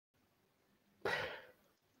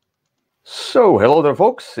So, hello there,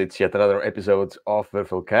 folks. It's yet another episode of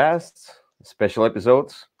Würfel Cast, special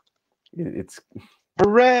episode. It's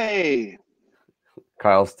Hooray!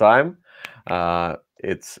 Kyle's time.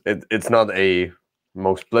 It's not a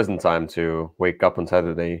most pleasant time to wake up on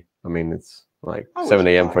Saturday. I mean, it's like Oh, 7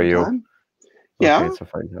 it's a a.m. for fine you. time. Okay, Yeah. it's a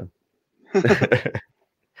fine time.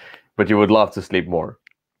 But you would love to sleep more.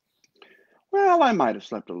 Well, I might have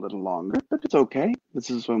slept a little longer, but it's okay. This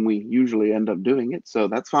is when we usually end up doing it, so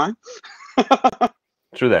that's fine.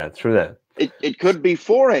 True that. It could be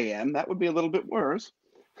 4 a.m. That would be a little bit worse.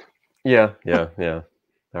 Yeah. That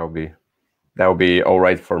would be all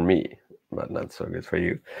right for me, but not so good for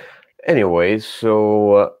you. Anyway,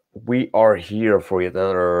 so we are here for yet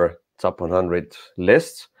another top 100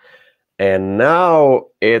 list, and now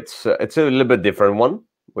it's a little bit different one.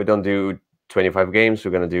 We don't do 25 games.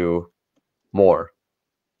 We're gonna do more.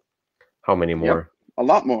 How many more? Yep, a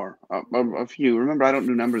lot more. A few. Remember, I don't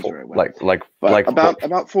do numbers very well. Like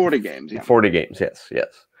about 40 games. Yeah. 40 games.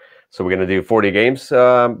 Yes. So we're gonna do 40 games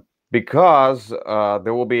because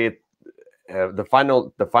there will be the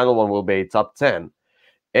final one will be top 10,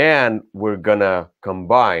 and we're gonna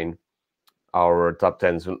combine our top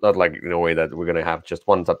 10s, not like in a way that we're gonna have just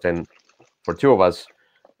one top 10 for two of us,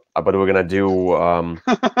 but we're gonna do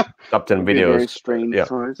top 10 videos. A very strange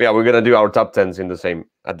choice. Yeah, we're gonna do our top 10s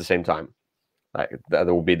at the same time. Like that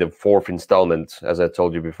will be the fourth installment, as I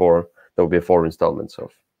told you before. There will be 4 installments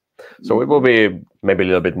of, so it will be maybe a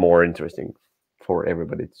little bit more interesting for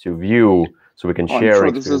everybody to view, so we can share. I'm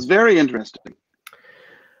sure this is very interesting.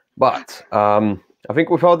 But I think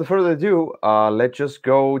without further ado, let's just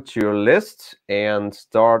go to your list and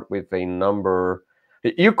start with a number.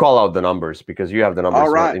 You call out the numbers because you have the numbers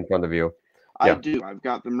right in front of you. I do. I've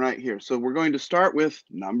got them right here. So we're going to start with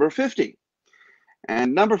number 50.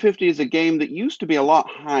 And number 50 is a game that used to be a lot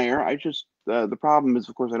higher. The problem is,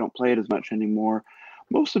 of course, I don't play it as much anymore,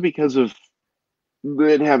 mostly because of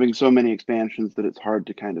it having so many expansions that it's hard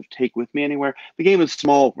to kind of take with me anywhere. The game is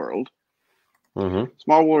Small World. Mm-hmm.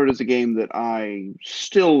 Small World is a game that I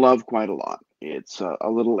still love quite a lot. It's a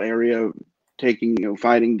little area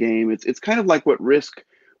fighting game. It's kind of like what Risk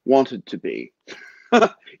wanted to be,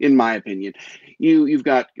 in my opinion. You've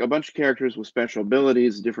got a bunch of characters with special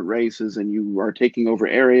abilities, different races, and you are taking over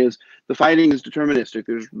areas. The fighting is deterministic.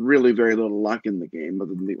 There's really very little luck in the game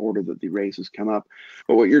other than the order that the races come up.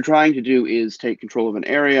 But what you're trying to do is take control of an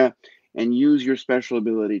area and use your special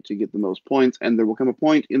ability to get the most points. And there will come a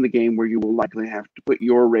point in the game where you will likely have to put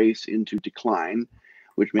your race into decline,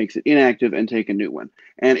 which makes it inactive, and take a new one.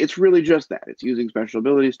 And it's really just that. It's using special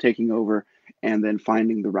abilities, taking over, and then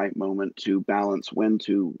finding the right moment to balance when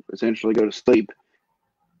to essentially go to sleep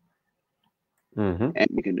and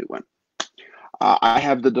make a new one. I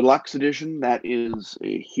have the deluxe edition. That is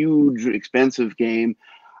a huge, expensive game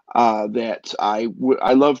that I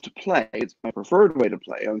love to play. It's my preferred way to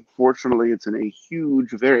play. Unfortunately, it's in a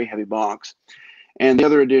huge, very heavy box. And the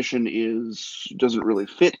other edition doesn't really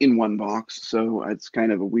fit in one box, so it's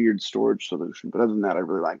kind of a weird storage solution. But other than that, I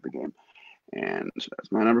really like the game. And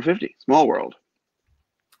that's my number 50, Small World.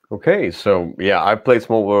 Okay, so yeah, I played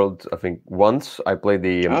Small World, I think once. I played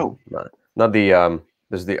the not the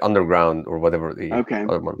there's the Underground or whatever the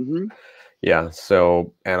other one. Mm-hmm. Yeah,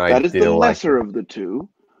 so and that is the lesser of the two,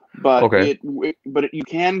 but you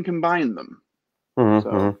can combine them.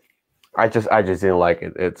 Mm-hmm. I just didn't like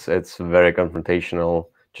it. It's very confrontational.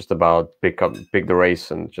 Just about pick the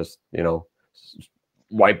race and just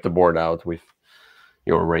wipe the board out with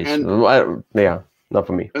your race. Yeah, not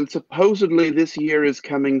for me. And supposedly this year is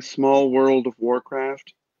coming Small World of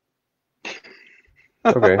Warcraft.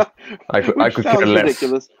 Okay, I could care less.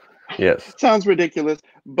 Ridiculous. Yes, sounds ridiculous,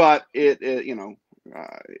 but it's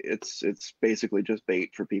basically just bait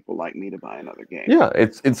for people like me to buy another game. Yeah,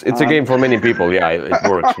 it's a game for many people. Yeah, it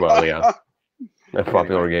works well. Yeah, a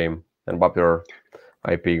popular game and popular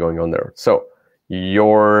IP going on there. So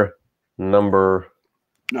your number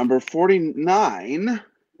 49.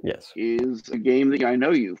 Yes, is a game that I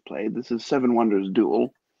know you've played. This is Seven Wonders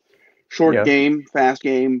Duel. Short game, fast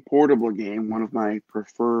game, portable game. One of my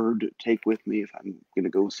preferred take with me if I'm going to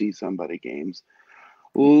go see somebody games.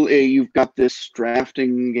 You've got this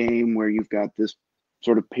drafting game where you've got this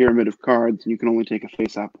sort of pyramid of cards, and you can only take a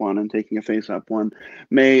face-up one, and taking a face-up one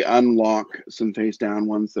may unlock some face-down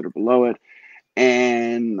ones that are below it.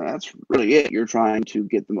 And that's really it. You're trying to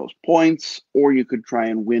get the most points, or you could try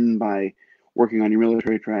and win by working on your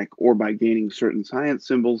military track or by gaining certain science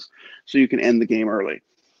symbols so you can end the game early.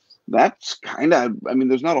 That's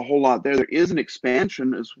there's not a whole lot there. There is an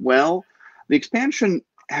expansion as well. The expansion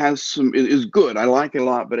is good. I like it a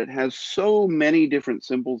lot, but it has so many different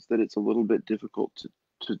symbols that it's a little bit difficult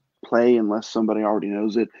to play unless somebody already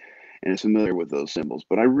knows it and is familiar with those symbols.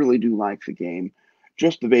 But I really do like the game,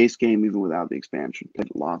 just the base game, even without the expansion. Played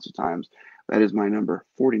it lots of times. That is my number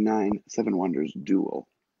 49, Seven Wonders Duel.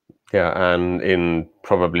 Yeah, and in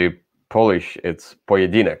probably Polish, it's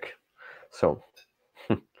pojedynek. So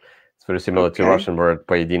it's very similar to Russian word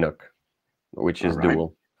pojedynek, which is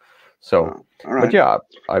duel. So, but yeah,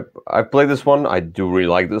 I played this one. I do really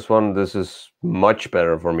like this one. This is much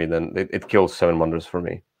better for me than it kills Seven Wonders for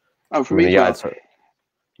me. Oh, for me, yeah,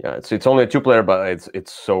 it's only a 2-player, but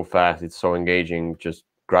it's so fast. It's so engaging. Just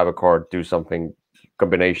grab a card, do something,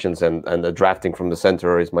 combinations, and the drafting from the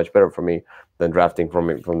center is much better for me than drafting from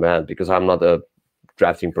the hand, because I'm not a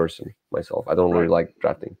drafting person myself. I don't really like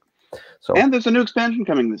drafting. So, and there's a new expansion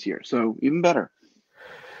coming this year, so even better.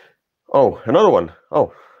 Oh, another one.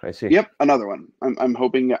 Oh, I see. Yep, another one. I'm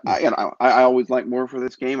hoping. I always like more for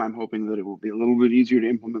this game. I'm hoping that it will be a little bit easier to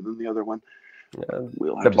implement than the other one.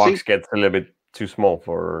 We'll have the box gets a little bit too small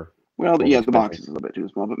for. Well, yeah, the box is a little bit too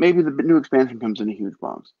small, but maybe the new expansion comes in a huge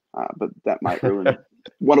box. But that might ruin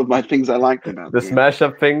one of my things I liked about the smash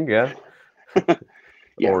up thing, yeah.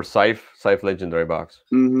 Yeah. Or Scythe Legendary box.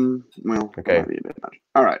 Well, okay. That might be a bit much.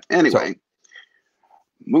 All right. Anyway,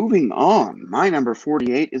 moving on. My number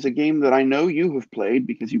 48 is a game that I know you have played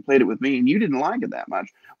because you played it with me and you didn't like it that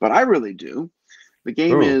much, but I really do. The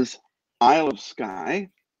game is Isle of Skye.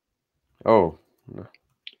 Oh.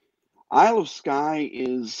 Isle of Skye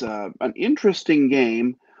is an interesting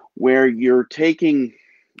game where you're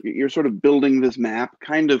sort of building this map,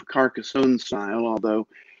 kind of Carcassonne style, although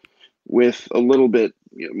with a little bit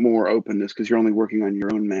more openness because you're only working on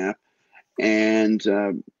your own map. And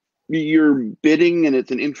you're bidding, and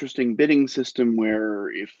it's an interesting bidding system where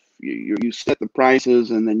if you set the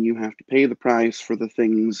prices and then you have to pay the price for the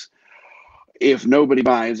things if nobody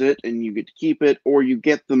buys it and you get to keep it, or you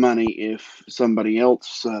get the money if somebody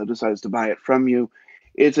else decides to buy it from you.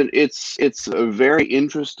 It's a very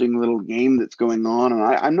interesting little game that's going on, and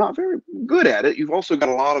I'm not very good at it. You've also got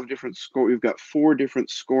a lot of different you've got 4 different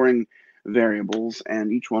scoring variables,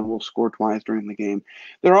 and each one will score twice during the game.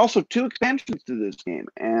 There are also 2 expansions to this game,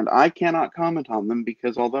 and I cannot comment on them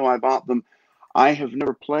because although I bought them, I have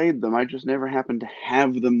never played them. I just never happened to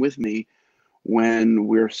have them with me when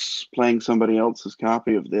we're playing somebody else's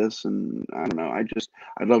copy of this, and I don't know, I'd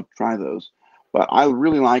love to try those. But I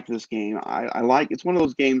really like this game. It's one of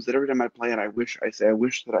those games that every time I play it, I wish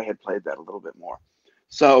that I had played that a little bit more.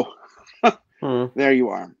 So there you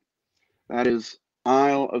are. That is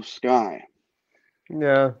Isle of Skye.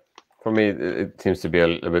 Yeah, for me, it seems to be a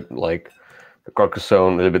little bit like the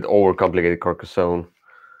Carcassonne, a little bit overcomplicated Carcassonne.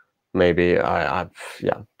 Maybe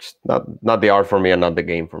just not the art for me and not the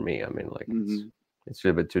game for me. I mean, like it's a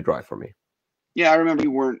little bit too dry for me. Yeah, I remember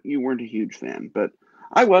you weren't a huge fan, but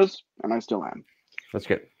I was, and I still am. That's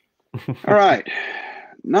good. All right.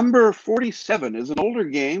 Number 47 is an older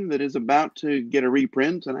game that is about to get a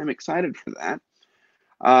reprint, and I'm excited for that.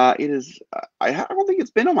 It is. I don't think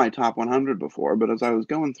it's been on my top 100 before, but as I was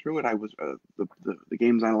going through it, I was the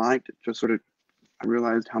games I liked. It just sort of I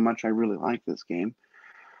realized how much I really like this game.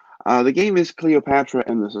 The game is Cleopatra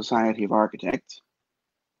and the Society of Architects.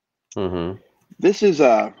 This is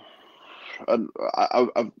an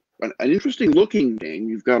interesting looking game.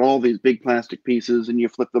 You've got all these big plastic pieces, and you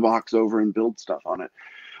flip the box over and build stuff on it.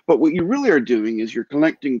 But what you really are doing is you're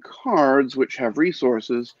collecting cards which have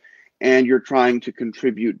resources, and you're trying to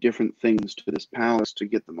contribute different things to this palace to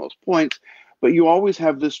get the most points. But you always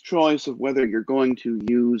have this choice of whether you're going to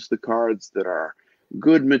use the cards that are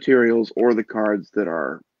good materials or the cards that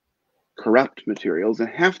are corrupt materials. And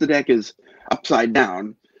half the deck is upside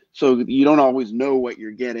down, so you don't always know what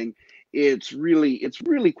you're getting. It's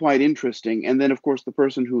really quite interesting. And then, of course, the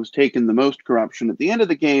person who has taken the most corruption at the end of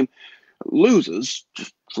the game loses,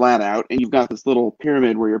 just flat out, and you've got this little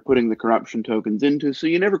pyramid where you're putting the corruption tokens into, so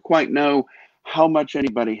you never quite know how much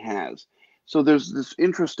anybody has. So there's this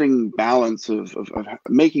interesting balance of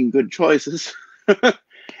making good choices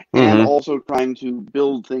and also trying to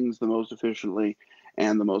build things the most efficiently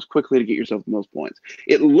and the most quickly to get yourself the most points.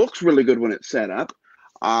 It looks really good when it's set up.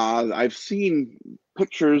 I've seen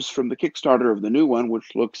pictures from the Kickstarter of the new one,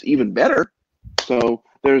 which looks even better. So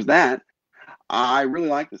there's that. I really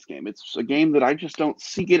like this game. It's a game that I just don't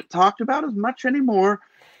see get talked about as much anymore,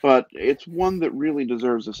 but it's one that really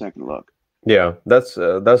deserves a second look. Yeah, that's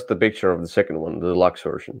the picture of the second one, the deluxe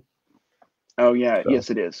version. Oh yeah, yes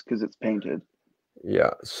it is, because it's painted.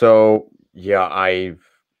 Yeah, so yeah,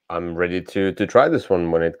 I'm ready to try this one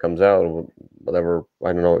when it comes out. Whatever,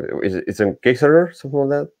 I don't know. It's on Kickstarter, something like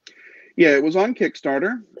that. Yeah, it was on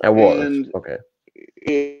Kickstarter. It was okay.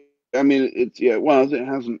 I mean, well, it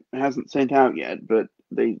hasn't sent out yet, but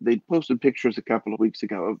they posted pictures a couple of weeks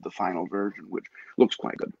ago of the final version, which looks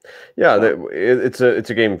quite good. Yeah, So it's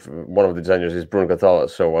a game. One of the designers is Bruno Catala,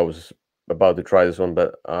 so I was about to try this one,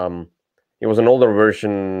 but it was an older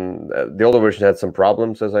version. The older version had some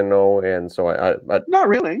problems, as I know, and so I not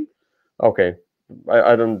really. okay,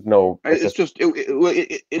 I don't know. I It's guess just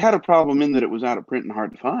it had a problem in that it was out of print and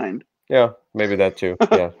hard to find. yeah, maybe that too.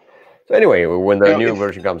 Yeah. So anyway, when the new If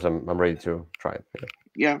version comes, I'm ready to try it.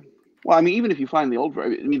 yeah. Well, I mean, even if you find the old, I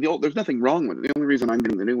mean, there's nothing wrong with it. The only reason I'm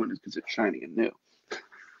getting the new one is because it's shiny and new.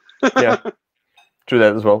 Yeah, true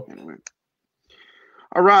that as well. Anyway.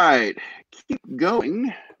 All right, keep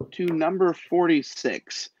going to number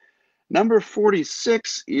 46. Number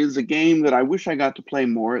 46 is a game that I wish I got to play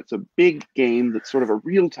more. It's a big game that's sort of a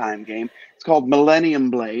real-time game. It's called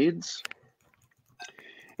Millennium Blades.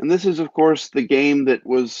 And this is, of course, the game that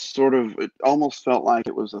was sort of, it almost felt like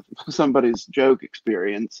it was somebody's joke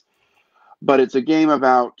experience. But it's a game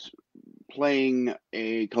about playing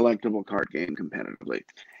a collectible card game competitively.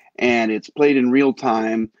 And it's played in real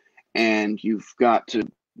time, and you've got to,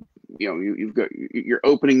 you're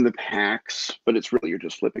opening the packs, but it's really, you're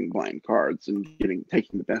just flipping blind cards and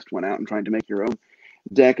taking the best one out and trying to make your own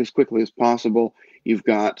deck as quickly as possible. You've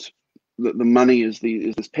got the money is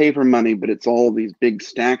this paper money, but it's all these big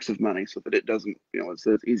stacks of money so that it doesn't, it's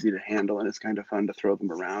easy to handle, and it's kind of fun to throw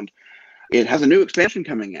them around. It has a new expansion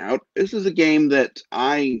coming out. This is a game that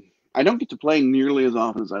I don't get to play nearly as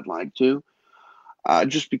often as I'd like to,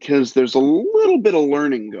 just because there's a little bit of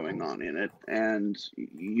learning going on in it. And,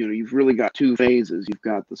 you've really got two phases. You've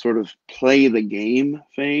got the sort of play the game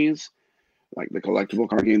phase, like the collectible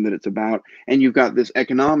card game that it's about. And you've got this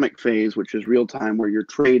economic phase, which is real time, where you're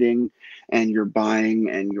trading and you're buying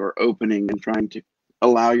and you're opening and trying to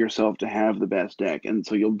allow yourself to have the best deck. And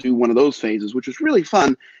so you'll do one of those phases, which is really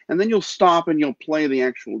fun. And then you'll stop and you'll play the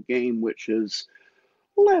actual game, which is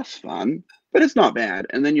less fun, but it's not bad.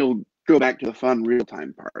 And then you'll go back to the fun real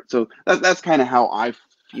time part. So that's kind of how I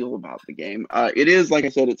feel about the game. It is, like I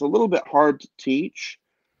said, it's a little bit hard to teach,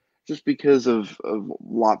 just because of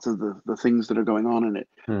lots of the things that are going on in it.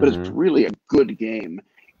 But it's really a good game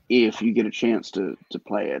if you get a chance to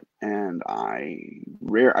play it. And I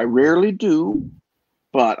rarely do,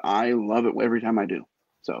 but I love it every time I do.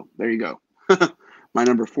 So there you go. My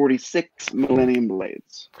number 46, Millennium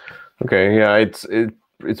Blades. Okay, yeah,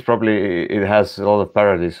 it's probably, it has a lot of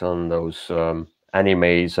parodies on those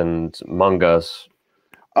animes and mangas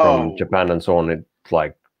from Japan and so on. It's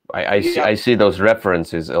like I see those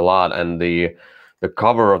references a lot, and the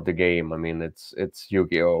cover of the game. I mean, it's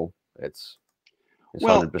Yu-Gi-Oh. It's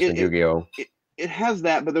 100% Yu-Gi-Oh. It has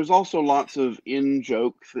that, but there's also lots of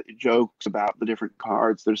jokes about the different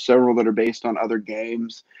cards. There's several that are based on other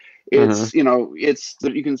games. It's it's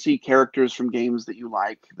that you can see characters from games that you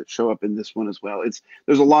like that show up in this one as well.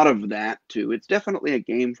 There's a lot of that too. It's definitely a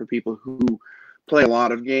game for people who play a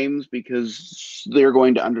lot of games, because they're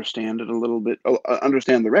going to understand it a little bit,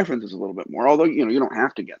 understand the references a little bit more. Although you don't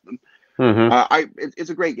have to get them. It's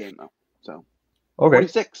a great game though. So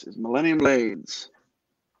 46 is Millennium Blades.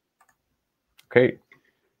 Okay.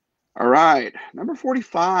 All right, number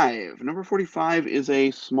 45. Number 45 is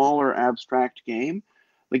a smaller abstract game.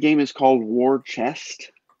 The game is called War Chest.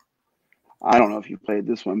 I don't know if you played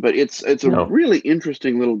this one, but it's a really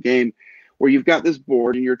interesting little game where you've got this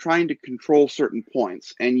board and you're trying to control certain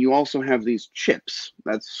points, and you also have these chips.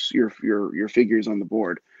 That's your figures on the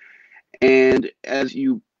board. And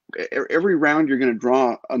every round, you're going to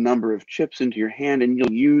draw a number of chips into your hand, and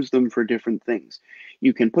you'll use them for different things.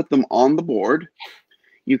 You can put them on the board.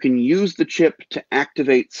 You can use the chip to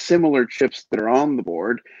activate similar chips that are on the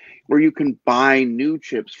board, where you can buy new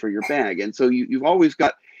chips for your bag. And so you've always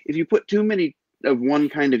got, if you put too many of one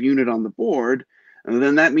kind of unit on the board,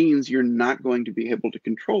 then that means you're not going to be able to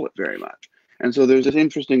control it very much. And so there's this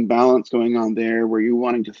interesting balance going on there, where you're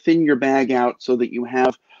wanting to thin your bag out so that you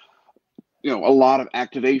have a lot of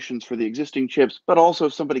activations for the existing chips, but also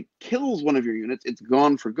if somebody kills one of your units, it's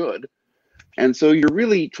gone for good. And so you're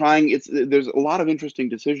really trying, there's a lot of interesting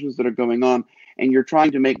decisions that are going on, and you're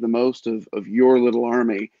trying to make the most of your little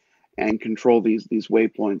army and control these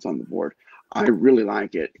waypoints on the board. I really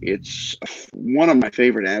like it. It's one of my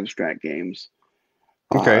favorite abstract games.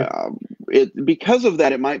 Okay. Because of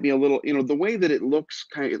that, it might be a little, the way that it looks,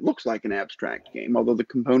 it looks like an abstract game, although the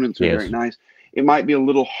components are very nice. It might be a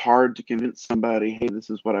little hard to convince somebody, hey, this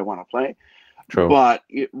is what I want to play. True. But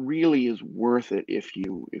it really is worth it if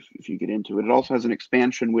you get into it. It also has an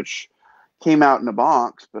expansion which came out in a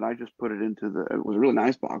box, but I just put it into it was a really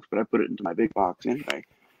nice box, but I put it into my big box anyway.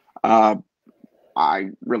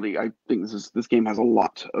 I think this game has a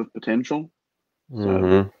lot of potential.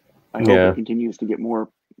 So I hope Yeah. it continues to get more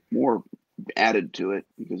added to it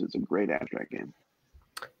because it's a great abstract game.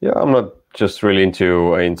 Yeah, I'm not just really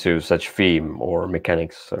into such theme or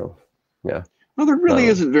mechanics, so yeah. Well, there really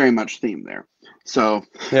No. isn't very much theme there. So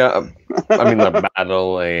Yeah, I mean like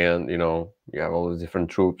battle and you have all the different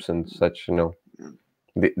troops and such,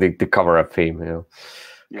 the cover up theme. yeah.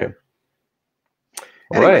 Okay.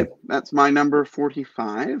 All Anyway, right. that's my number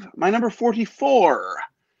 45. My number 44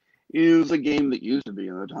 is a game that used to be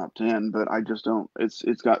in the top 10, but I just don't.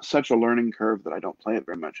 It's got such a learning curve that I don't play it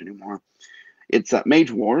very much anymore. It's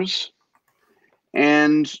Mage Wars,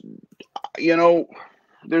 and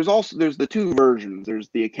there's the two versions. There's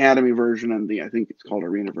the Academy version and I think it's called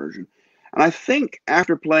Arena version. And I think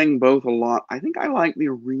after playing both a lot, I think I like the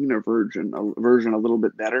Arena version a little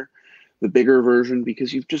bit better, the bigger version,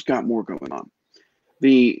 because you've just got more going on.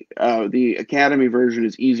 The Academy version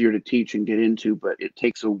is easier to teach and get into, but it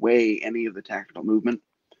takes away any of the tactical movement.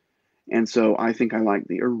 And so I think I like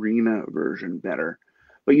the Arena version better.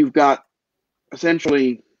 But you've got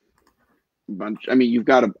essentially you've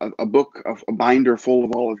got a book, a binder full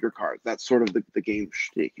of all of your cards. That's sort of the game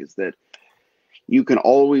shtick, is that you can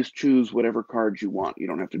always choose whatever cards you want. You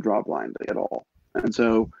don't have to draw blindly at all. And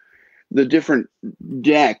so the different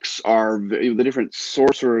decks the different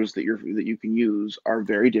sorcerers that you can use are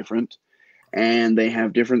very different, and they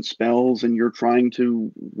have different spells, and you're trying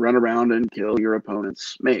to run around and kill your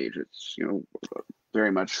opponent's mage. It's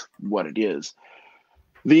very much what it is.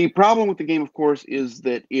 The problem with the game, of course, is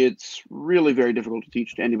that it's really very difficult to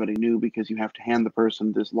teach to anybody new, because you have to hand the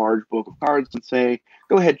person this large book of cards and say,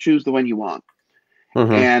 go ahead, choose the one you want.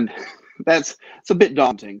 And it's a bit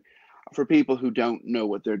daunting for people who don't know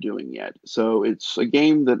what they're doing yet. So it's a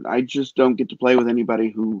game that I just don't get to play with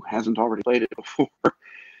anybody who hasn't already played it before.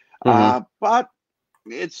 But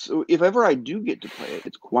if ever I do get to play it,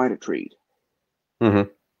 it's quite a treat.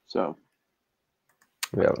 So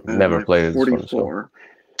yeah, never played this 44. one. So.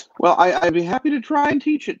 Well, I'd be happy to try and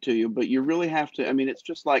teach it to you, but you really have to. I mean, it's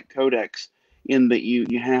just like Codex in that you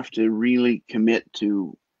have to really commit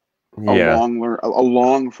to a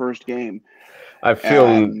long first game. I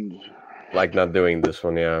feel like not doing this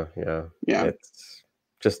one. Yeah. It's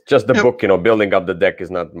just the book. Building up the deck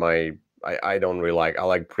is not my. I don't really like. I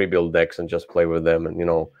like pre-built decks and just play with them, and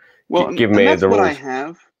give me that's the what rules. I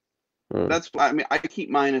have. I keep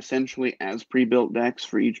mine essentially as pre-built decks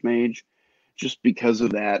for each mage, just because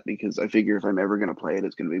of that. Because I figure if I'm ever going to play it,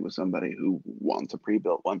 it's going to be with somebody who wants a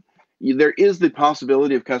pre-built one. There is the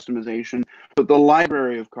possibility of customization, but the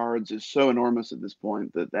library of cards is so enormous at this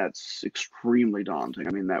point that that's extremely daunting.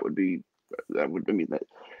 I mean,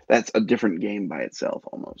 that's a different game by itself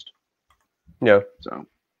almost. Yeah. So.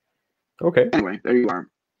 Okay. Anyway, there you are.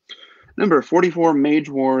 Number 44, Mage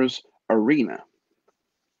Wars Arena.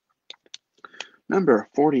 Number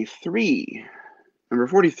 43. Number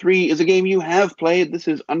 43 is a game you have played. This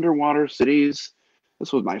is Underwater Cities.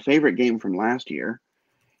 This was my favorite game from last year.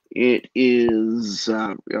 It is,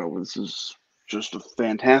 this is just a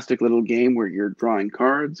fantastic little game where you're drawing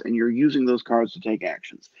cards and you're using those cards to take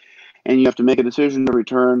actions. And you have to make a decision to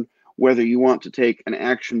return whether you want to take an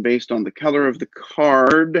action based on the color of the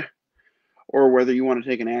card, or whether you want to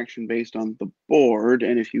take an action based on the board.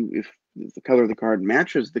 And if the color of the card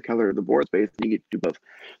matches the color of the board space, you get to do both.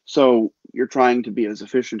 So you're trying to be as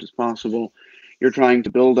efficient as possible. You're trying to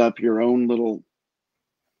build up your own little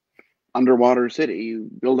underwater city. You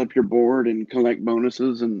build up your board and collect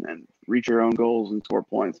bonuses and reach your own goals and score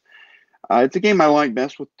points. It's a game I like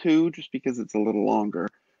best with two, just because it's a little longer.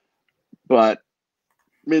 But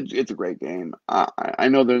it's a great game. I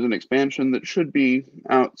know there's an expansion that should be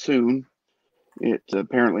out soon. It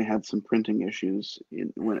apparently had some printing issues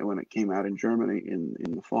when it came out in Germany in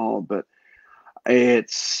the fall, but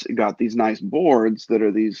it's got these nice boards that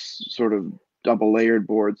are these sort of double layered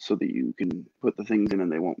boards so that you can put the things in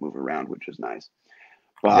and they won't move around, which is nice.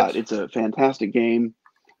 But It's a fantastic game,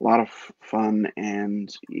 a lot of fun,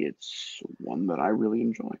 and it's one that I really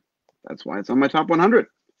enjoy. That's why it's on my top 100.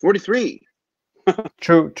 43.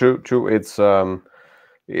 True. It's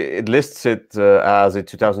it lists it as a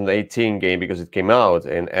 2018 game because it came out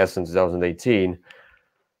in Essen 2018,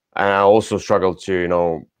 and I also struggled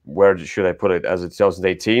to where should I put it as a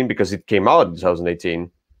 2018 because it came out in 2018,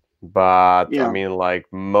 but Yeah. I mean, like,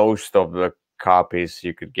 most of the copies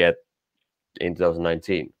you could get in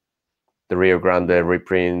 2019, the Rio Grande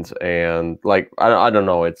reprint, and like I don't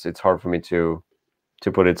know, it's hard for me to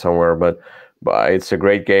put it somewhere, but it's a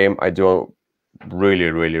great game. I do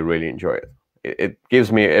really enjoy it. It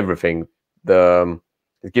gives me everything.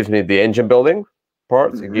 It gives me the engine building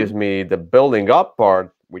parts. It gives me the building up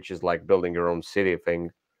part, which is like building your own city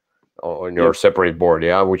thing on your separate board,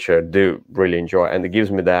 yeah, which I do really enjoy. And it gives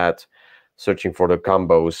me that searching for the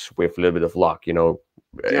combos with a little bit of luck. You know,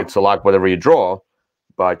 it's a luck whatever you draw,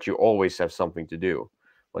 but you always have something to do.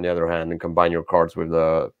 On the other hand, and combine your cards with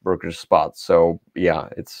the workers' spots. So yeah,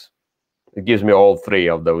 it gives me all three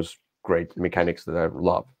of those great mechanics that I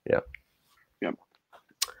love. Yeah. Yep.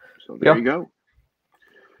 So there you go.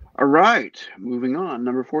 All right, moving on.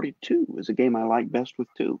 Number 42 is a game I like best with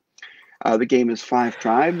two. The game is 5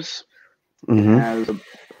 Tribes. It has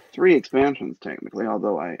 3 expansions, technically,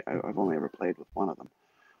 although I've only ever played with one of them.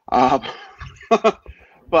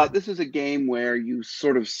 But this is a game where you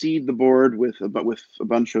sort of seed the board with a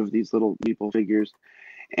bunch of these little meeple figures,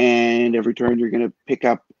 and every turn you're going to pick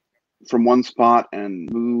up from one spot and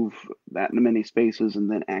move that many spaces and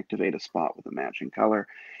then activate a spot with a matching color.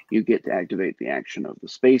 You get to activate the action of the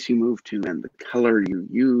space you move to and the color you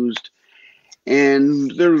used.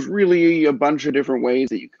 And there's really a bunch of different ways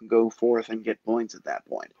that you can go forth and get points at that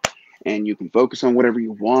point. And you can focus on whatever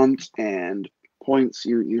you want, and points,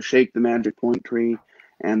 you shake the magic point tree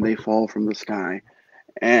and they fall from the sky.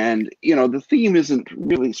 And, you know, the theme isn't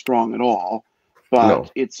really strong at all,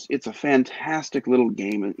 but it's a fantastic little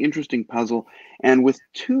game, an interesting puzzle. And with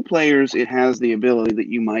 2 players, it has the ability that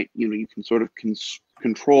you can sort of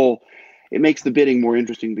control. It makes the bidding more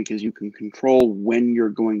interesting because you can control when you're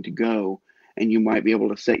going to go, and you might be able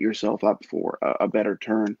to set yourself up for a better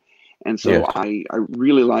turn. And so I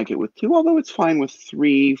really like it with 2, although it's fine with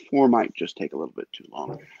 3. 4 might just take a little bit too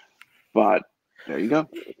long. But there you go.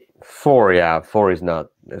 4, 4 is not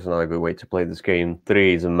a good way to play this game.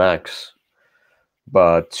 3 is a max,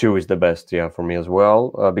 but 2 is the best, for me as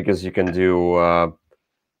well, because you can do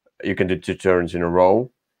 2 turns in a row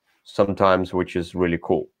sometimes, which is really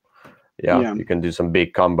cool. You can do some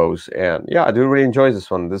big combos, and I do really enjoy this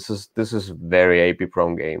one. This is very AP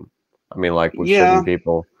prone game. I mean, like with certain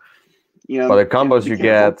people. But the combos you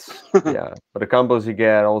get, but the combos you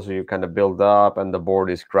get also, you kind of build up, and the board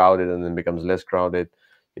is crowded, and then becomes less crowded.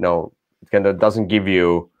 You know, it kind of doesn't give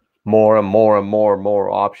you more and more and more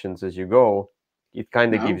options as you go. It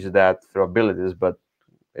kind of gives you that through abilities, but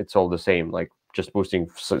it's all the same, like just boosting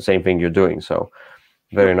same thing you're doing. So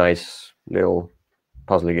very nice little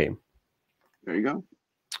puzzle game. There you go.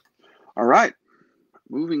 All right.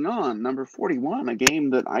 Moving on, number 41, a game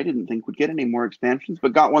that I didn't think would get any more expansions,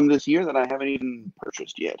 but got one this year that I haven't even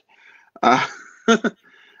purchased yet.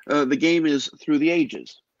 The game is Through the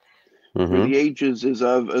Ages. Through the Ages is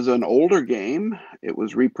an older game. It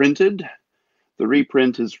was reprinted. The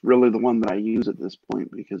reprint is really the one that I use at this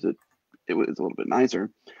point because it was a little bit nicer.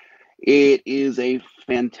 It is a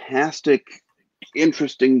fantastic,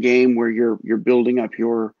 interesting game where you're building up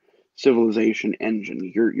your civilization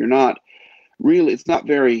engine. You're not really, it's not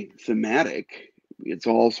very thematic. It's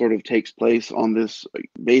all sort of takes place on this,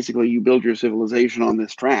 basically you build your civilization on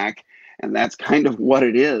this track, and that's kind of what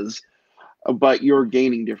it is. But you're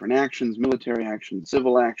gaining different actions, military actions,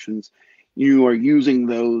 civil actions. You are using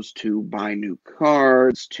those to buy new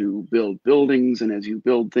cards, to build buildings, and as you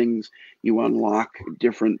build things, you unlock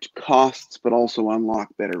different costs, but also unlock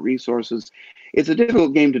better resources. It's a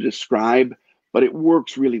difficult game to describe, but it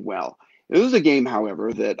works really well. This is a game,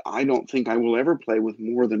 however, that I don't think I will ever play with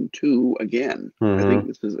more than 2 again. I think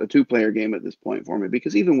this is a 2-player game at this point for me,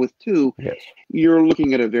 because even with 2, you're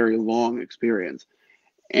looking at a very long experience.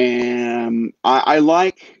 And I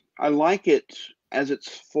like it as its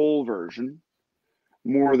full version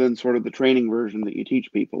more than sort of the training version that you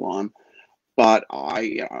teach people on. But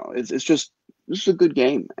it's just, this is a good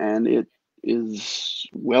game, and it is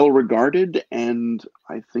well regarded, and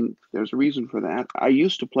I think there's a reason for that. I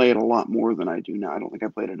used to play it a lot more than I do now. I don't think I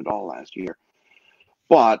played it at all last year,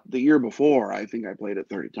 but the year before I think I played it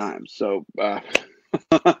 30 times. So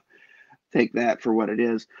take that for what it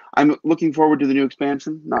is. I'm looking forward to the new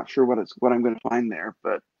expansion. Not sure what I'm going to find there,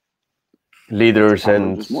 but Leaders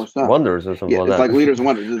and Wonders or something like that. It's like Leaders and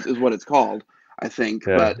Wonders is what it's called, I think.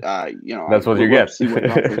 But that's what you get. See what it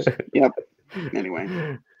offers. Yep.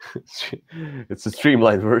 Anyway, it's a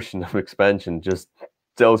streamlined version of expansion. Just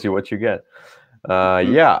tells you what you get. That's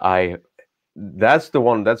the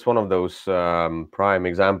one. That's one of those prime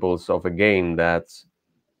examples of a game that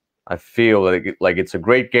I feel like it's a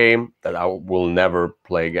great game that I will never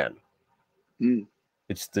play again.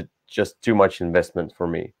 It's just too much investment for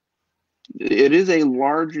me. It is a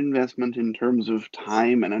large investment in terms of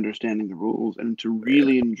time and understanding the rules, and to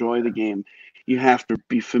really enjoy the game, you have to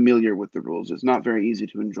be familiar with the rules. It's not very easy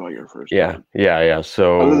to enjoy your first game.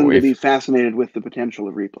 So other than to be fascinated with the potential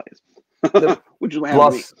of replays, which is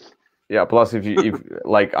what Yeah. Plus, if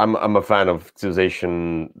like I'm a fan of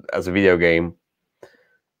Civilization as a video game,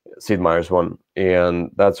 Sid Meier's one,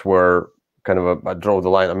 and that's where kind of I draw the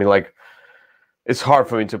line. I mean, like it's hard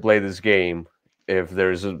for me to play this game if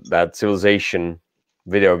there's that Civilization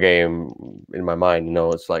video game in my mind. You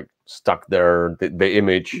know, it's like stuck there. The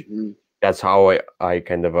image. Mhm. That's how I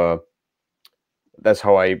kind of that's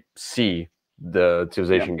how I see the Yeah.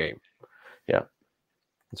 Civilization game. Yeah,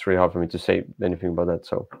 it's really hard for me to say anything about that.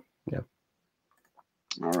 So yeah.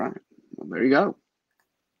 All right. Well, there you go.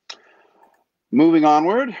 Moving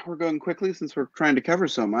onward, we're going quickly since we're trying to cover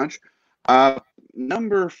so much.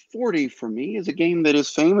 Number 40 for me is a game that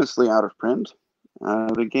is famously out of print.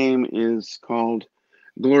 The game is called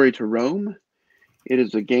Glory to Rome. It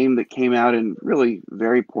is a game that came out in really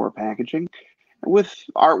very poor packaging with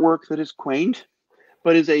artwork that is quaint,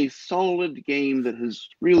 but is a solid game that has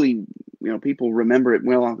really, people remember it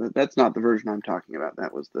well. That's not the version I'm talking about.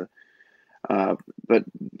 That was the, but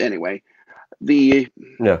anyway, the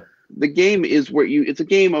Yeah. the game is where it's a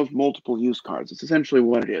game of multiple use cards. It's essentially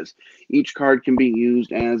what it is. Each card can be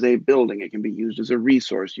used as a building. It can be used as a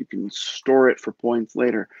resource. You can store it for points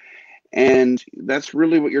later. And that's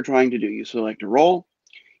really what you're trying to do. You select a role,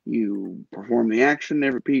 you perform the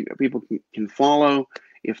action, people can follow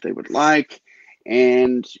if they would like,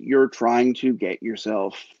 and you're trying to get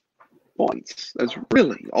yourself points. That's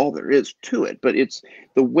really all there is to it. But it's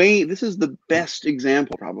the way, this is the best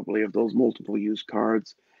example probably of those multiple use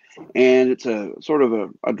cards. And it's a sort of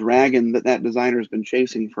a dragon that designer's been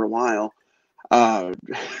chasing for a while,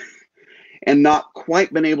 and not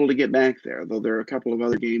quite been able to get back there, though there are a couple of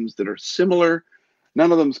other games that are similar.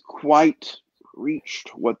 None of them's quite reached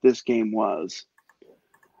what this game was.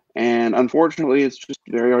 And unfortunately, it's just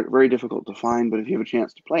very, very difficult to find, but if you have a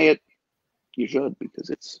chance to play it, you should, because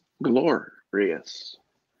it's glorious.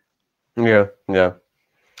 Yeah. Yeah.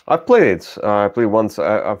 I've played it. I played once.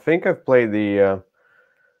 I think I've played the.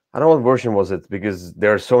 I don't know what version was it, because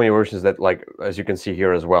there are so many versions that, like, as you can see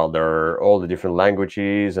here as well, there are all the different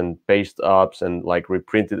languages and paste ups and like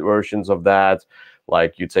reprinted versions of that.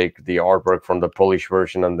 Like you take the artwork from the Polish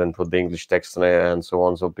version and then put the English text in it and so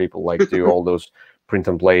on. So people like do all those print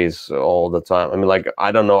and plays all the time. I mean, like,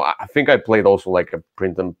 I don't know. I think I played also like a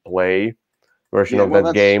print and play version Yeah, of well,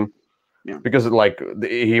 that game. yeah. Because like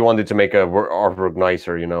he wanted to make a artwork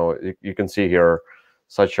nicer, you know. You can see here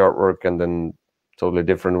such artwork and then totally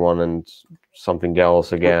different one and something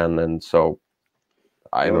else again, and so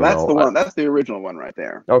I don't That's know. the one. That's the original one right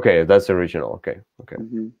there. Okay, that's the original. Okay.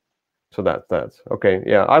 Mm-hmm. So that's okay.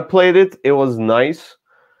 Yeah, I played it. It was nice.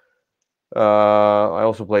 I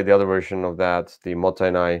also played the other version of that, the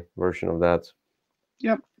Motainai version of that.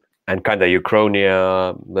 Yep. And kind of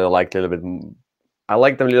Uchronia. They liked a little bit. I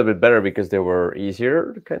liked them a little bit better because they were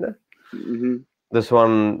easier, kind of. Mm-hmm. This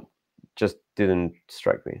one just didn't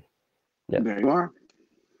strike me. Yeah. There you are.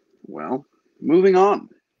 Well, moving on.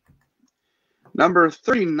 Number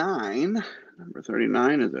 39. Number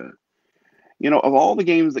 39 is of all the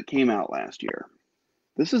games that came out last year,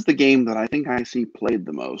 this is the game that I think I see played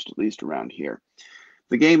the most, at least around here.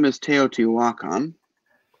 The game is Teotihuacan.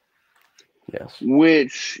 Yes.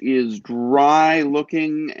 Which is dry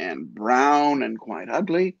looking and brown and quite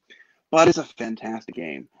ugly, but it's a fantastic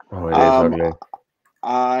game. Oh, it is ugly.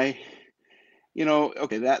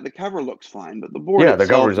 Okay, that the cover looks fine, but the board Yeah, the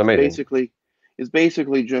itself cover is amazing. is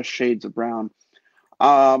basically just shades of brown.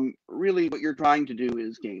 Really, what you're trying to do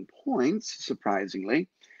is gain points, surprisingly,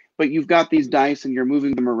 but you've got these dice and you're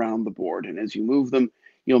moving them around the board, and as you move them,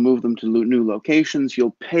 you'll move them to new locations.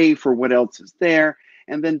 You'll pay for what else is there.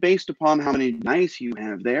 And then based upon how many dice you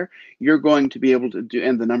have there, you're going to be able to do,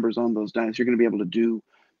 and the numbers on those dice, you're going to be able to do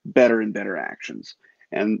better and better actions.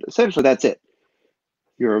 And essentially that's it.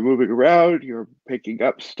 You're moving around, you're picking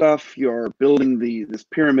up stuff, you're building this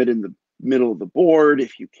pyramid in the middle of the board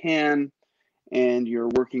if you can, and you're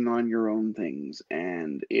working on your own things.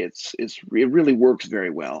 And it really works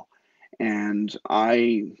very well. And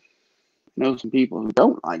I know some people who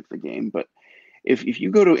don't like the game, but if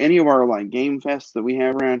you go to any of our like game fests that we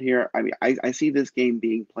have around here, I mean, I see this game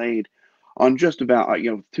being played on just about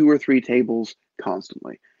 2 or 3 tables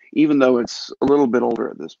constantly, even though it's a little bit older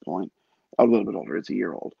at this point. A little bit older. It's a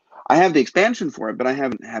year old. I have the expansion for it, but I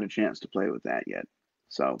haven't had a chance to play with that yet.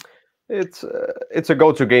 So it's a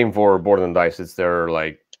go-to game for board and dice. It's their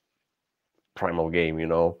like primal game, you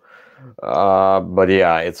know. But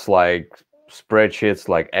yeah, it's like spreadsheets,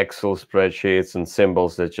 like Excel spreadsheets and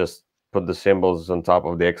symbols that just put the symbols on top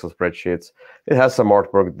of the Excel spreadsheets. It has some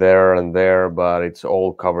artwork there and there, but it's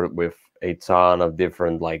all covered with a ton of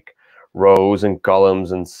different like rows and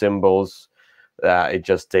columns and symbols. It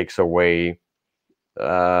just takes away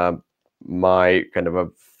my kind of a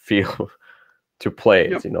feel to play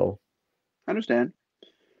it. Yep, You know, I understand.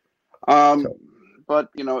 Um, so but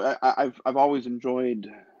I've always enjoyed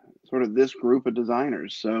sort of this group of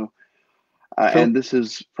designers. So true. and this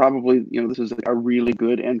is probably this is a really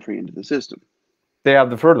good entry into the system. They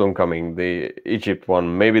have the third one coming, the Egypt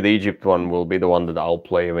one. Maybe the Egypt one will be the one that I'll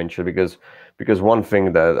play eventually because one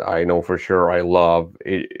thing that I know for sure I love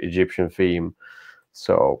Egyptian theme.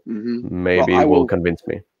 So Well, maybe I it will will convince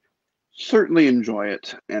me. certainly enjoy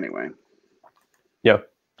it anyway. Yeah.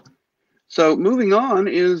 So moving on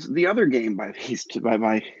is the other game by these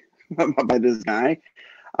by this guy.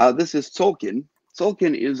 This is Tzolk'in.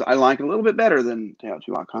 Tzolk'in is I like a little bit better than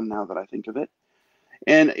Teotihuacan now that I think of it,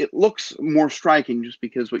 and it looks more striking just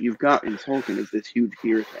because what you've got in Tzolk'in is this huge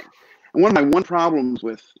gear thing. And one of my problems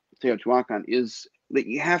with Teotihuacan is that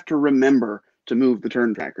you have to remember to move the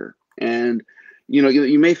turn tracker, and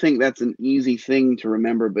you may think that's an easy thing to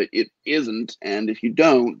remember, but it isn't. And if you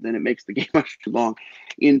don't, then it makes the game much too long.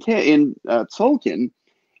 In Tzolk'in,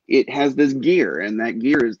 it has this gear, and that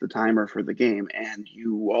gear is the timer for the game, and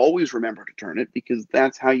you always remember to turn it because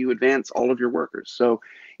that's how you advance all of your workers. So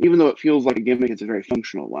even though it feels like a gimmick, it's a very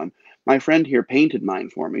functional one. My friend here painted mine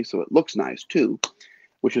for me, so it looks nice too,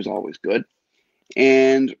 which is always good.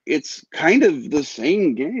 And it's kind of the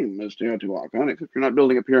same game as Teotihuacan, except you're not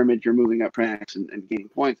building a pyramid, you're moving up tracks and gaining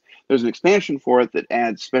points. There's an expansion for it that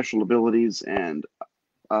adds special abilities and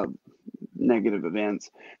uh, negative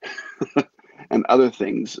events and other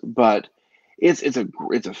things, but it's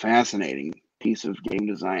a fascinating piece of game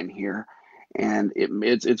design here, and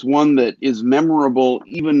it's one that is memorable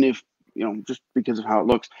even if just because of how it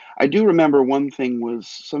looks. I do remember one thing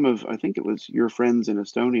was I think it was your friends in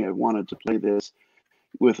Estonia wanted to play this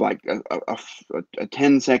with like a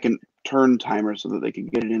 10-second turn timer so that they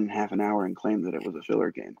could get it in half an hour and claim that it was a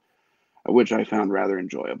filler game, which I found rather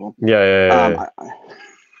enjoyable. Yeah, yeah, yeah,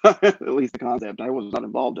 yeah. At least the concept. I was not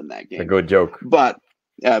involved in that A game, good joke. but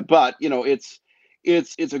it's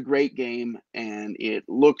a great game and it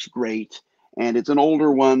looks great, and it's an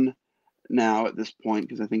older one now at this point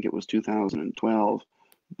because I think it was 2012,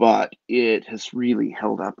 but it has really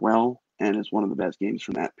held up well and is one of the best games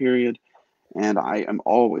from that period. And I am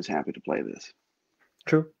always happy to play this.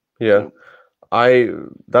 True. Yeah. So, I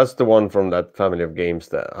That's the one from that family of games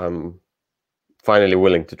that I'm finally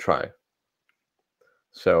willing to try.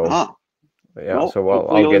 So ah, yeah, well, so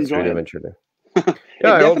hopefully I'll you'll get through enjoy it it. eventually. Yeah, It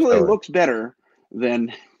I hope definitely so. looks better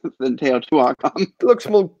than Teotihuacan. It looks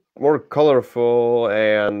more colorful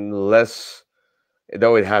and less,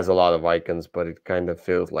 though it has a lot of icons, but it kind of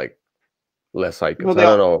feels like less Well, icons. I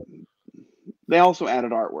don't know. they also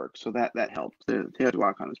added artwork, so that helps. The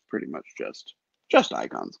Teotihuacan is pretty much just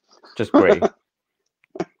icons. Just gray.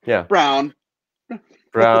 Yeah. Brown.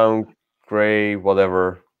 Brown, gray,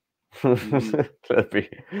 whatever. Mhm. Let be.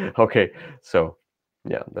 Okay. So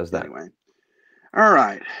yeah, that's that. Anyway, all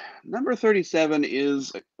right. Number 37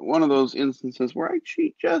 is one of those instances where I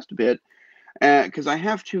cheat just a bit because I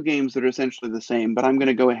have two games that are essentially the same, but I'm going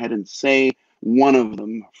to go ahead and say one of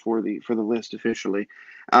them for the list officially.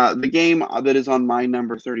 The game that is on my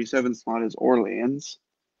number 37 slot is Orleans.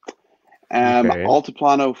 Okay.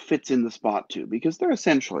 Altiplano fits in the spot too because they're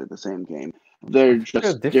essentially the same game. They're They're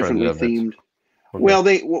just different a differently little bit. themed. Okay. Well,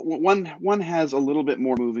 one has a little bit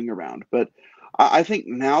more moving around, but I think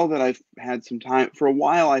now that I've had some time for a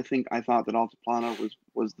while, I thought that Altiplano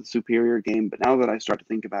was the superior game, but now that I start to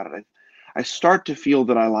think about it, I start to feel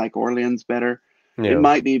that I like Orleans better. It Yeah.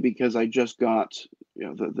 might be because I just got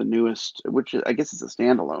the newest, which I guess is a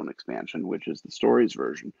standalone expansion, which is the stories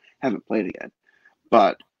version. Haven't played it yet,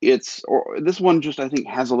 but this one just I think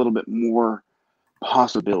has a little bit more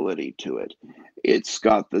possibility to it. It's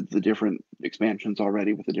got the different expansions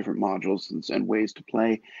already with the different modules and ways to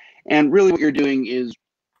play. And really what you're doing is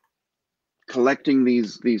collecting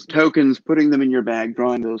these tokens, putting them in your bag,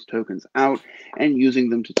 drawing those tokens out, and using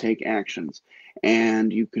them to take actions.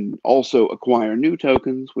 And you can also acquire new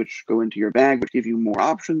tokens, which go into your bag, which give you more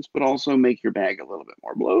options, but also make your bag a little bit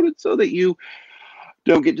more bloated so that you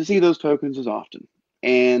don't get to see those tokens as often.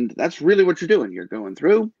 And that's really what you're doing. You're going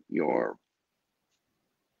through, you're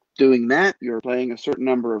doing that, you're playing a certain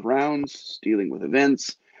number of rounds, dealing with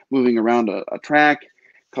events, moving around a track,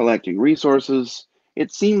 collecting resources.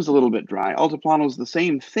 It seems a little bit dry. Altiplano is the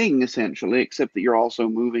same thing, essentially, except that you're also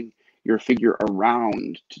moving your figure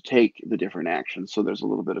around to take the different actions. So there's a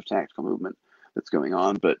little bit of tactical movement that's going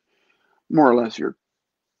on, but more or less you're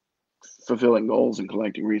fulfilling goals and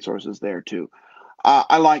collecting resources there too.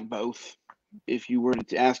 I like both. If you were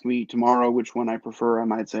to ask me tomorrow which one I prefer, I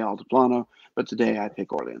might say Altiplano, but today I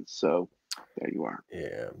pick Orleans. So there you are.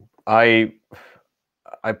 Yeah. I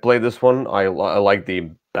I played this one. I like the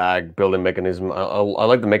bag building mechanism. I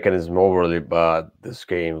like the mechanism overly, but this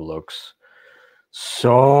game looks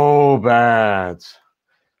so bad.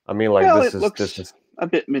 I mean, like Well, this it is looks a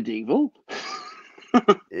bit medieval.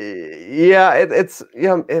 yeah, it's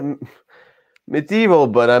medieval,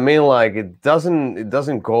 but I mean, like it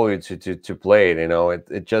doesn't call you to play it. You know,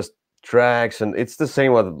 it just drags, and it's the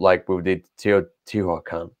same with like with the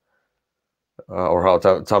Teotihuacan, or how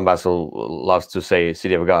Tom Basil loves to say,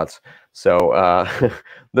 City of Gods. So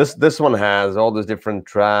this one has all these different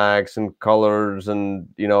tracks and colors, and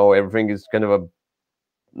everything is kind of a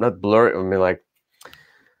not blurry. I mean, like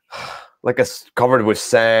covered with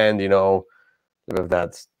sand. With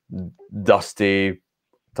that dusty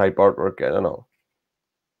type artwork. I don't know.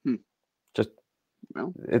 Hmm. Just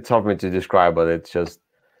Well, it's hard for me to describe, but it's just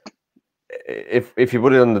if you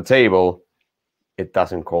put it on the table, it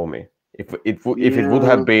doesn't call me. If it would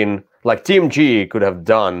have yeah. been like TMG could have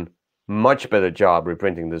done much better job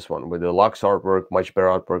reprinting this one with the Lux artwork, much better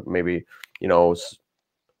artwork, maybe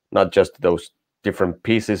not just those different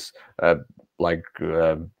pieces, like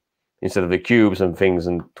instead of the cubes and things.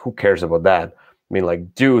 And who cares about that? I mean,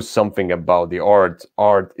 like, do something about the art.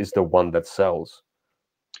 Art is the one that sells.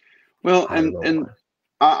 Well, I don't know and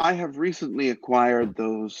why. I have recently acquired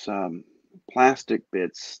those plastic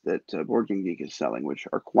bits that Board Game Geek is selling, which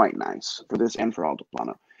are quite nice for this and for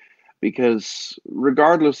Altiplano. Because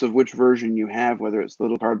regardless of which version you have, whether it's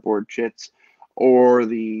little cardboard chits or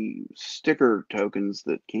the sticker tokens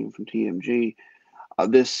that came from TMG,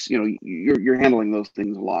 this you're handling those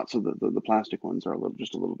things a lot. So the plastic ones are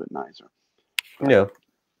just a little bit nicer. But Yeah,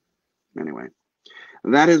 anyway,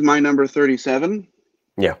 that is my number 37,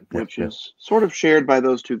 yeah, yeah, which yeah. is sort of shared by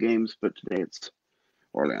those two games, but today it's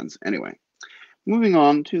Orleans. Anyway, moving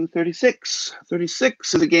on to 36.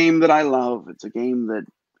 36 is a game that I love. It's a game that,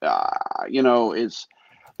 is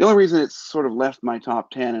the only reason it's sort of left my top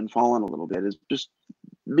 10 and fallen a little bit is just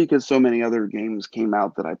because so many other games came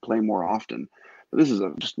out that I play more often. But this is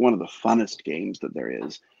just one of the funnest games that there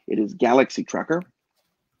is. It is Galaxy Trucker.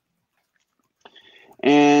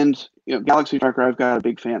 And, Galaxy Trucker, I've got a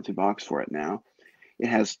big fancy box for it now. It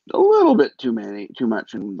has a little bit too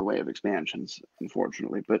much in the way of expansions,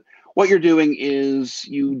 unfortunately. But what you're doing is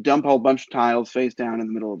you dump a bunch of tiles face down in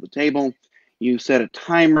the middle of the table. You set a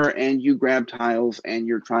timer and you grab tiles and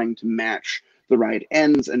you're trying to match the right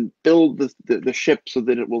ends and build the ship so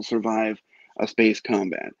that it will survive a space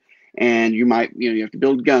combat. And you have to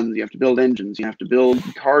build guns, you have to build engines, you have to build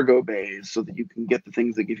cargo bays so that you can get the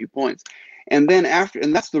things that give you points. And then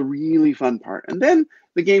and that's the really fun part. And then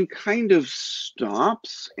the game kind of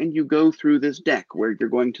stops and you go through this deck where you're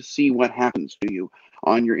going to see what happens to you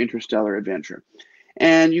on your interstellar adventure.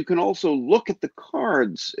 And you can also look at the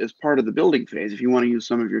cards as part of the building phase. If you want to use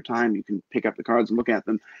some of your time, you can pick up the cards and look at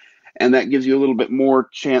them. And that gives you a little bit more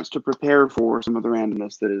chance to prepare for some of the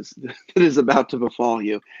randomness that is about to befall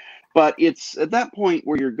you. But it's at that point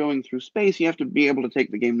where you're going through space, you have to be able to take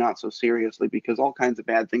the game not so seriously because all kinds of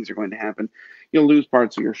bad things are going to happen. You'll lose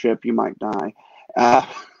parts of your ship, you might die. Uh,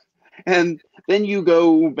 and then you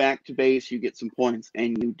go back to base, you get some points,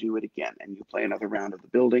 and you do it again. And you play another round of the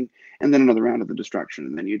building, and then another round of the destruction,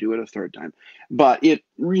 and then you do it a third time. But it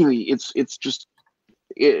really, it's just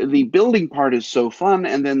the building part is so fun,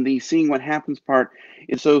 and then the seeing what happens part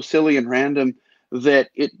is so silly and random that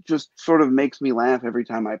it just sort of makes me laugh every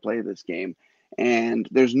time I play this game. And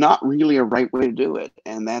there's not really a right way to do it,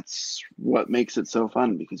 and that's what makes it so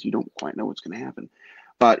fun because you don't quite know what's going to happen.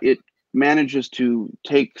 But it manages to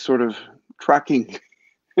take sort of trucking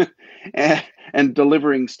and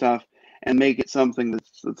delivering stuff and make it something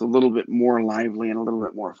that's a little bit more lively and a little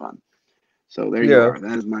bit more fun. So there you Yeah. are.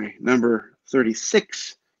 That is my number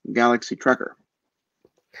 36, Galaxy Trucker.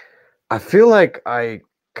 I feel like I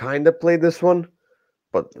kind of played this one,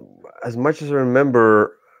 but as much as I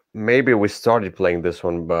remember, maybe we started playing this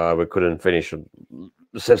one, but we couldn't finish it.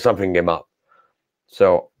 So something came up.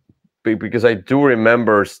 So because I do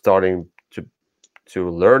remember starting to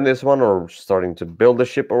learn this one or starting to build the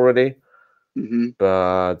ship already, Mm-hmm.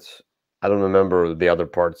 but I don't remember the other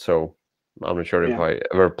part. So I'm not sure if Yeah. I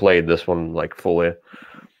ever played this one like fully.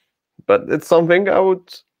 But it's something I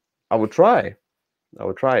would try. I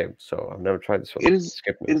would try it. So I've never tried this one. It is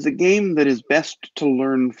Skip me. it is a game that is best to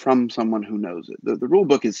learn from someone who knows it. The rule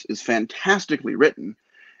book is fantastically written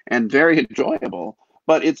and very enjoyable,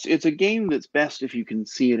 but it's a game that's best if you can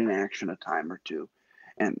see it in action a time or two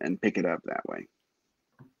and pick it up that way.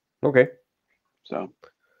 Okay. So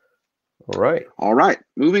All right. all right,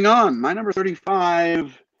 moving on. My number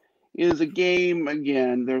 35 is a game,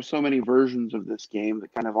 again, there's so many versions of this game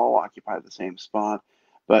that kind of all occupy the same spot.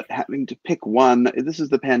 but having to pick one, this is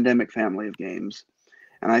the Pandemic family of games.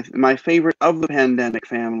 And my favorite of the Pandemic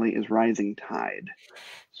family is Rising Tide.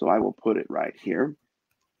 So I will put it right here.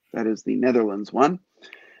 That is the Netherlands one.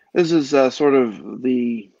 This is sort of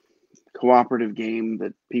the cooperative game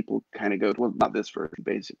that people kind of go to. Well, not this version,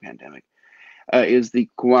 Basic Pandemic. Is the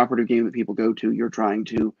cooperative game that people go to. You're trying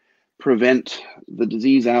to prevent the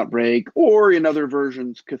disease outbreak, or in other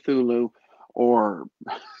versions, Cthulhu, or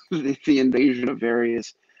the invasion of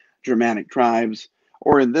various Germanic tribes,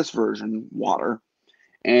 or in this version, water.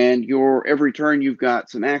 And every turn you've got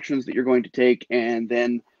some actions that you're going to take, and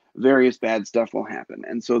then various bad stuff will happen.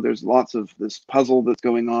 And so there's lots of this puzzle that's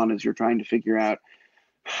going on as you're trying to figure out,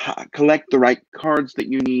 collect the right cards that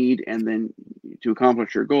you need, and then to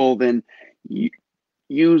accomplish your goal, then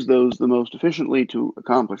use those the most efficiently to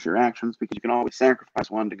accomplish your actions, because you can always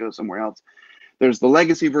sacrifice one to go somewhere else. There's the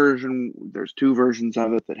legacy version. There's two versions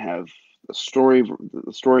of it that have the story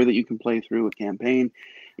that you can play through, a campaign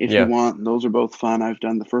if you want. And those are both fun. I've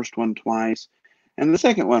done the first one twice, and the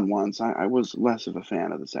second one once. I was less of a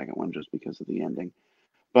fan of the second one just because of the ending.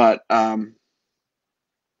 But I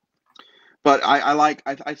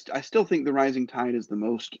still think the Rising Tide is the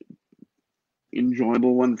most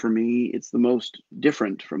enjoyable one for me. It's the most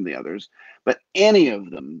different from the others. But any of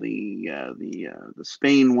them, the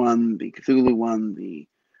Spain one, the Cthulhu one, the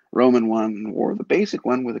Roman one, or the basic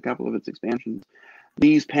one with a couple of its expansions,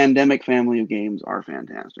 these Pandemic family of games are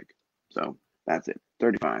fantastic. So that's it.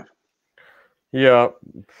 35. Yeah,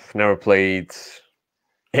 never played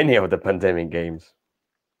any of the Pandemic games.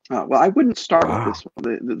 Well, I wouldn't start with this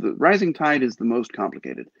one. The Rising Tide is the most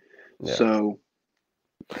complicated. Yeah. So,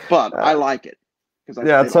 but I like it because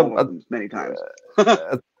I've played all of them many times.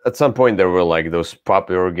 At some point, there were like those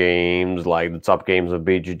popular games, like the top games of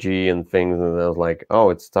BGG and things, and I was like, "Oh,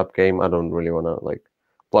 it's a top game. I don't really want to like."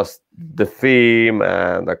 Plus, the theme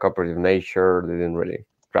and the cooperative nature, they didn't really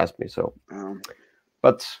grasp me. So,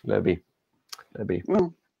 but maybe.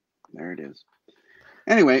 Well, there it is.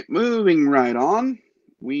 Anyway, moving right on,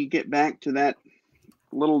 we get back to that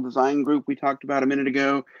little design group we talked about a minute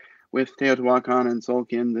ago with Teotihuacan and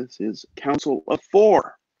Sulkin. This is Council of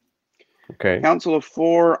Four. Okay. Council of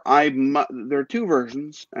Four, there are two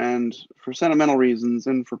versions, and for sentimental reasons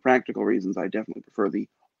and for practical reasons, I definitely prefer the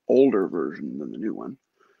older version than the new one.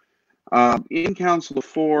 In Council of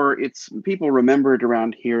Four, people remember it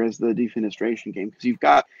around here as the defenestration game, because you've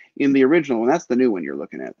got in the original one, that's the new one you're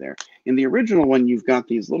looking at there. In the original one, you've got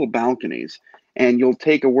these little balconies, and you'll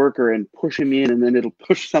take a worker and push him in, and then it'll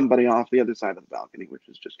push somebody off the other side of the balcony, which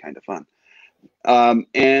is just kind of fun.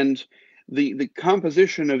 And the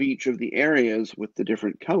composition of each of the areas with the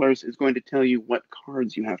different colors is going to tell you what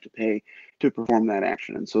cards you have to pay to perform that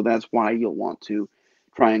action. And so that's why you'll want to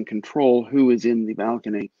try and control who is in the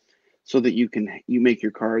balcony, so that you make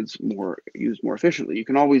your cards used more efficiently. You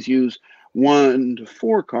can always use 1 to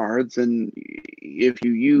 4 cards, and if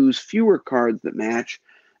you use fewer cards that match,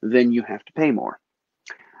 then you have to pay more.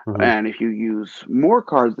 Mm-hmm. And if you use more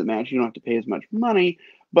cards that match, you don't have to pay as much money,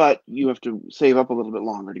 but you have to save up a little bit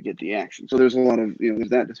longer to get the action. So there's a lot of, there's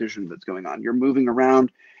that decision that's going on. You're moving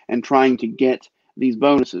around and trying to get these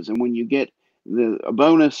bonuses, and when you get a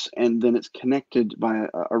bonus and then it's connected by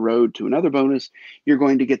a road to another bonus, you're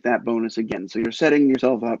going to get that bonus again. So you're setting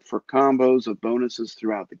yourself up for combos of bonuses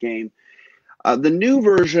throughout the game. The new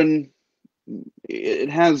version, it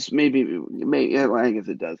has I guess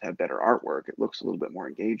it does have better artwork. It looks a little bit more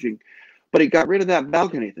engaging, but it got rid of that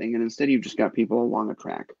balcony thing, and instead you've just got people along a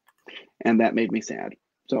track, and that made me sad.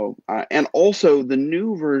 So, and also the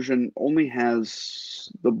new version only has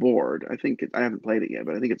the board. I haven't played it yet,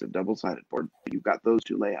 but I think it's a double-sided board. You've got those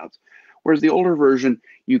two layouts. Whereas the older version,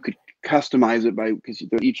 you could customize it because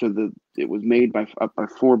it was made up by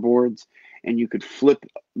 4 boards, and you could flip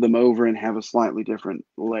them over and have a slightly different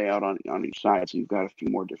layout on each side. So you've got a few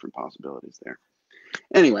more different possibilities there.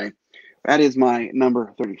 Anyway, that is my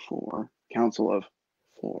number 34, Council of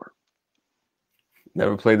Four.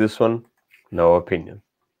 Never played this one. No opinion.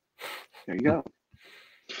 There you go.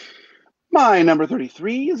 My number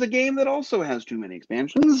 33 is a game that also has too many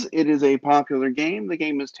expansions. It is a popular game. The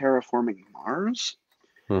game is Terraforming Mars.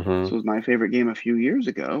 Mm-hmm. This was my favorite game a few years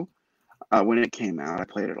ago. When it came out, I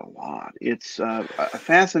played it a lot. It's a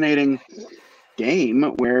fascinating game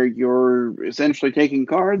where you're essentially taking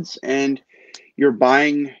cards and you're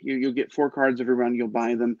buying. You'll get 4 cards every round. You'll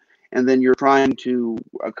buy them, and then you're trying to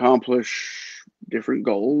accomplish different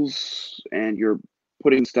goals, and you're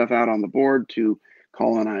putting stuff out on the board to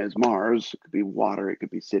colonize Mars. It could be water, it could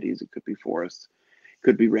be cities, it could be forests, it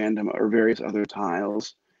could be random or various other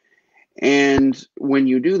tiles. And when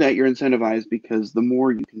you do that, you're incentivized because the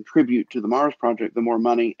more you contribute to the Mars project, the more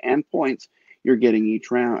money and points you're getting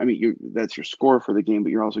each round. I mean, that's your score for the game,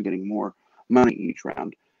 but you're also getting more money each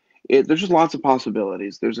round. There's just lots of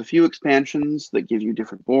possibilities. There's a few expansions that give you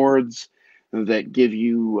different boards, that give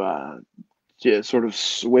you sort of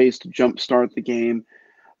ways to jumpstart the game,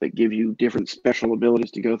 that give you different special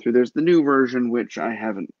abilities to go through. There's the new version, which I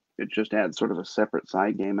haven't. It just adds sort of a separate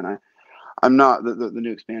side game, and I'm not the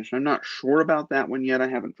new expansion. I'm not sure about that one yet. I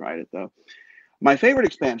haven't tried it though. My favorite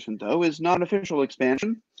expansion though is not an official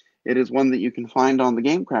expansion. It is one that you can find on the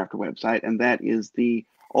GameCrafter website, and that is the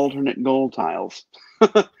alternate goal tiles.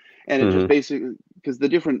 And it just Hmm. basically, because the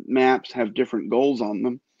different maps have different goals on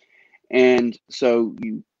them, and so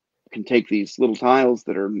you can take these little tiles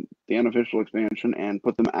that are the unofficial expansion and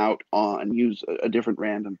put them out on and use a different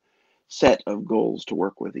random set of goals to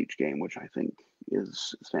work with each game, which I think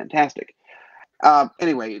is fantastic.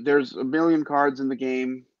 Anyway, there's a million cards in the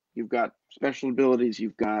game. You've got special abilities.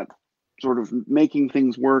 You've got sort of making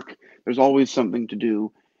things work. There's always something to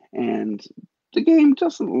do, and the game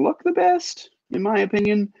doesn't look the best, in my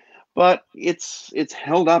opinion, but it's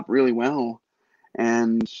held up really well,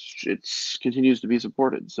 and it continues to be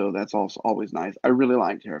supported. So that's also always nice. I really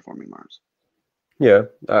like Terraforming Mars. Yeah,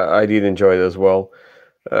 I did enjoy it as well.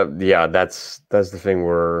 Yeah, that's the thing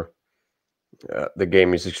where the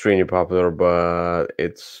game is extremely popular, but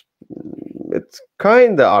it's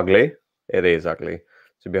kind of ugly. It is ugly,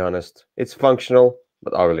 to be honest. It's functional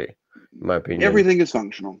but ugly, in my opinion. Everything is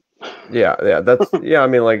functional. Yeah, yeah, that's yeah. I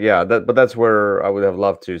mean, like, yeah, but that's where I would have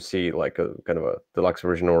loved to see like a kind of a deluxe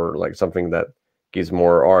version or like something that gives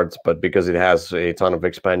more arts. But because it has a ton of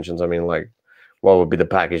expansions, I mean, like, what would be the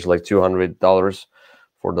package? Like $200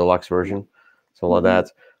 for deluxe Yeah. version, something like Hmm.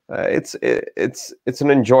 that. It's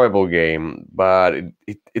an enjoyable game, but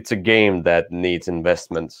it's a game that needs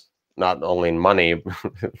investments, not only in money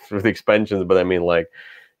through the expansions, but I mean, like,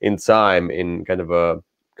 in time, in kind of a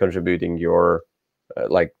contributing your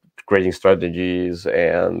like creating strategies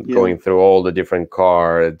and Yeah. going through all the different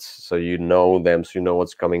cards so you know them, so you know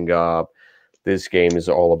what's coming up. This game is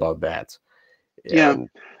all about that. Yeah. And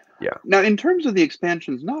yeah. Now, in terms of the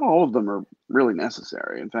expansions, not all of them are really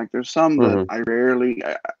necessary. In fact, there's some that Hmm. I rarely.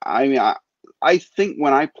 I mean, I think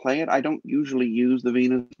when I play it, I don't usually use the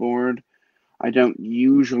Venus board. I don't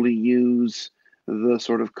usually use the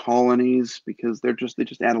sort of colonies because they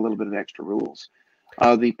just add a little bit of extra rules.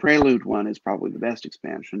 The Prelude one is probably the best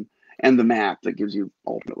expansion, and the map that gives you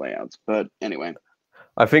alternate layouts. But anyway,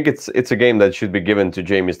 I think it's a game that should be given to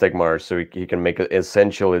Jamie Stegmaier so he can make an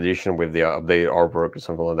essential edition with the updated artwork or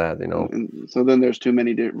something like that. You know. and so then there's too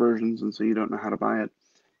many versions, and so you don't know how to buy it.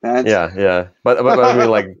 That's Yeah, yeah. But I mean,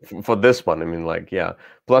 like, for this one, I mean, like, yeah.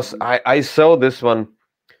 Plus, I saw this one.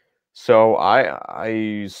 So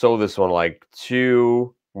I saw this one like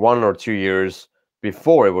 1 or 2 years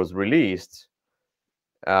before it was released.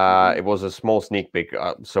 Mhm. It was a small sneak peek.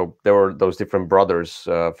 So there were those different brothers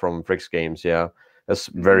from Fricks Games. Yeah, a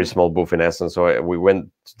very Mhm. small booth in essence. So we went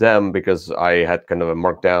to them because I had kind of a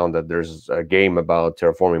marked down that there's a game about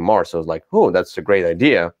terraforming Mars. So I was like, oh, that's a great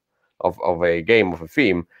idea of a game of a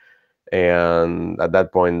theme. And at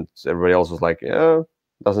that point, everybody else was like, yeah,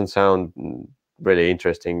 doesn't sound really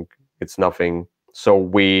interesting. It's nothing. So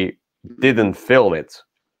we Mhm. didn't film it,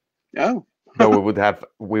 Oh, but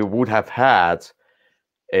we would have had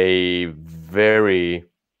a very,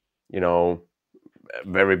 you know,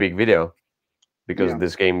 very big video because yeah,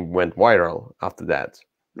 this game went viral after that,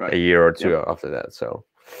 a right. year or Yep. two after that. So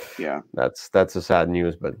Yeah. that's a sad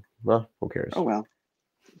news, but well, who cares? Oh well.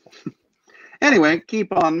 Anyway,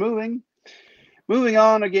 keep on moving. Moving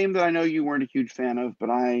on, a game that I know you weren't a huge fan of, but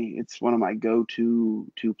it's one of my go-to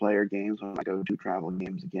two-player games, one of my go-to travel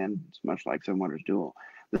games again. It's much like Seven Wonders Duel.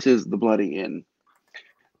 This is The Bloody Inn.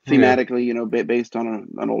 Yeah. Thematically, based on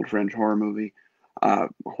an old French horror movie,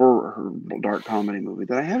 horror dark comedy movie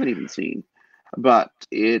that I haven't even seen, but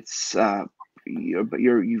it's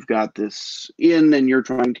you've got this inn and you're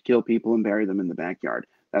trying to kill people and bury them in the backyard.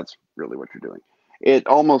 That's really what you're doing. It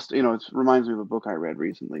almost, it reminds me of a book I read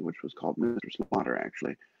recently, which was called Mr. Slaughter,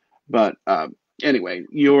 actually. But anyway,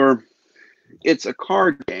 it's a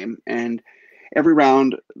card game, and every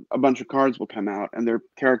round a bunch of cards will come out, and they're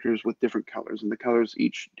characters with different colors, and the colors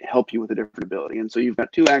each help you with a different ability. And so you've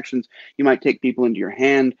got two actions. You might take people into your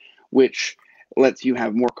hand, which lets you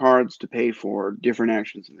have more cards to pay for different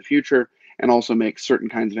actions in the future, and also makes certain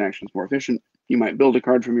kinds of actions more efficient. You might build a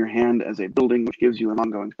card from your hand as a building, which gives you an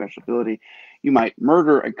ongoing special ability. You might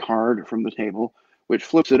murder a card from the table, which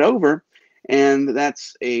flips it over, and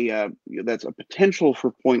that's a potential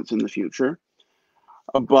for points in the future.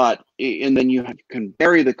 And then you can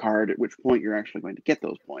bury the card, at which point you're actually going to get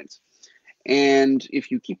those points. And if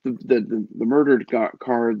you keep the murdered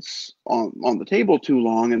cards on the table too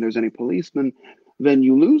long and there's any policemen, then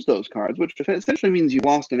you lose those cards, which essentially means you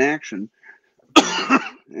lost an action.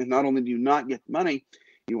 And not only do you not get money,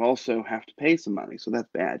 you also have to pay some money. So that's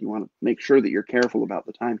bad. You want to make sure that you're careful about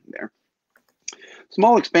the timing there.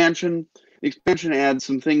 Small expansion. The expansion adds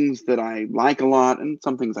some things that I like a lot and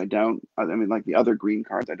some things I don't. I mean, like the other green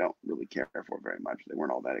cards, I don't really care for very much. They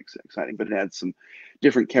weren't all that exciting, but it adds some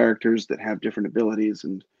different characters that have different abilities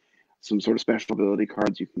and some sort of special ability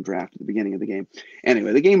cards you can draft at the beginning of the game.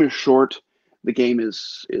 Anyway, the game is short. The game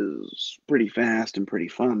is pretty fast and pretty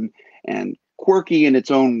fun and quirky in its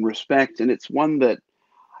own respect. And it's one that,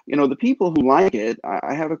 the people who like it,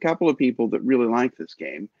 I have a couple of people that really like this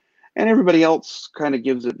game. And everybody else kind of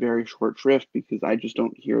gives it very short shrift because I just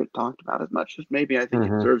don't hear it talked about as much as maybe I think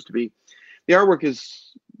it deserves to be. The artwork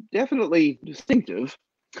is definitely distinctive,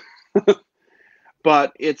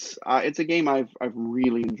 but it's a game I've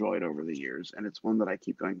really enjoyed over the years, and it's one that I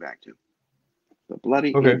keep going back to. The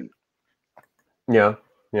Bloody Inn. Yeah,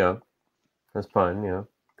 that's fine. Yeah,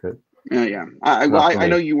 good. Yeah. I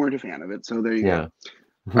know you weren't a fan of it, so there you go.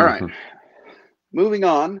 All right, moving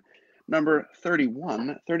on. Number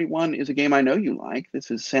 31. 31 is a game I know you like.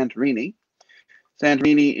 This is Santorini.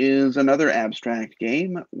 Santorini is another abstract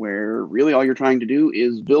game where really all you're trying to do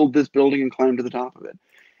is build this building and climb to the top of it.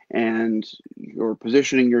 And you're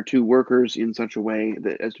positioning your two workers in such a way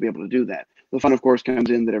that as to be able to do that. The fun, of course, comes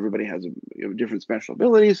in that everybody has different special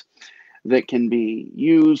abilities that can be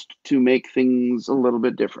used to make things a little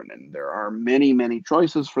bit different. And there are many, many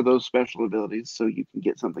choices for those special abilities, so you can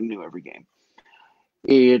get something new every game.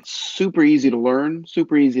 It's super easy to learn,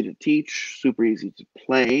 super easy to teach, super easy to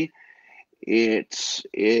play. It's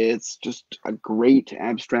just a great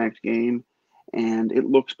abstract game, and it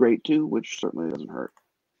looks great too, which certainly doesn't hurt.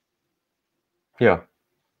 Yeah.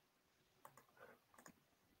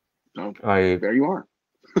 So there you are.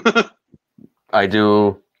 I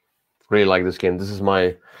do really like this game. This is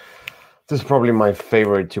probably my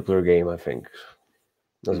favorite two-player game, I think,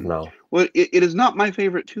 as of now. Well, it is not my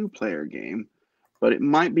favorite two-player game, but it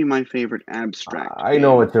might be my favorite abstract I game.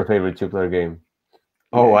 know it's your favorite two-player game.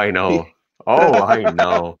 Oh, I know. Oh, I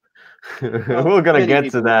know. We're gonna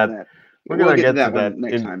get to that. We're gonna get to that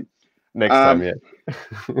next time. Next time, yeah.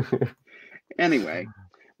 Anyway,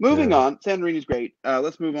 moving on. Santorini's great.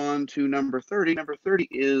 Let's move on to number 30. Number 30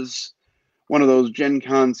 is one of those Gen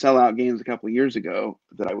Con sellout games a couple of years ago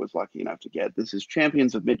that I was lucky enough to get. This is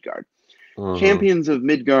Champions of Midgard. Champions of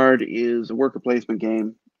Midgard is a worker placement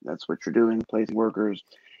game. That's what you're doing, placing workers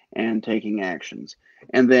and taking actions.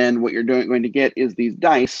 And then what you're going to get is these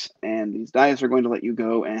dice, and these dice are going to let you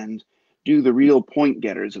go and do the real point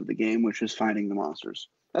getters of the game, which is fighting the monsters.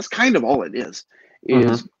 That's kind of all it is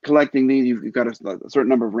collecting these. You've got a certain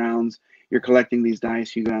number of rounds. You're collecting these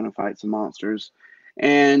dice. You go down and fight some monsters.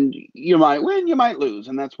 And you might win, you might lose.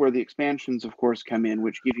 And that's where the expansions, of course, come in,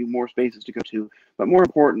 which give you more spaces to go to. But more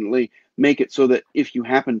importantly, make it so that if you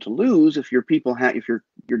happen to lose, if your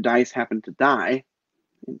your dice happen to die,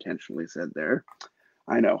 intentionally said there,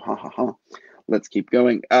 I know, ha ha ha. Let's keep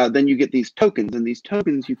going. Then you get these tokens, and these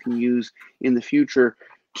tokens you can use in the future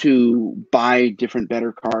to buy different,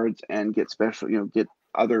 better cards and get special, get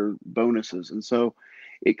other bonuses. And so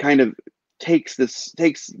it kind of takes the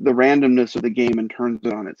randomness of the game and turns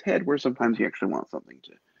it on its head, where sometimes you actually want something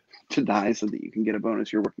to die so that you can get a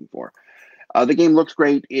bonus you're working for. The game looks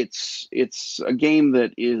great. It's a game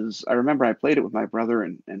that is, I remember I played it with my brother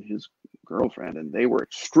and his girlfriend, and they were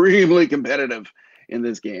extremely competitive in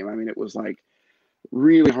this game. I mean, it was like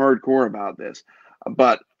really hardcore about this.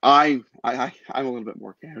 But I'm a little bit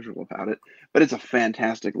more casual about it. At it's a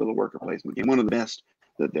fantastic little worker placement game, one of the best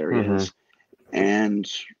that there is. And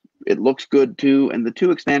it looks good too. And the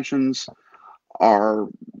two expansions are,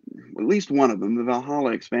 at least one of them, the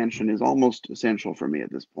Valhalla expansion, is almost essential for me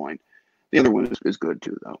at this point. The other one is good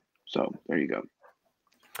too, though. So there you go.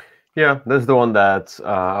 Yeah, that's the one that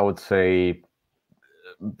I would say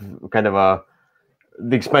kind of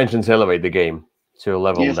the expansions elevate the game to a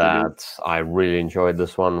level that I really enjoyed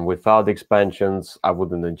this one. Without the expansions, I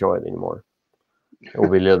wouldn't enjoy it anymore. It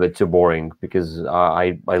would be a little bit too boring because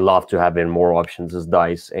I love to have in more options as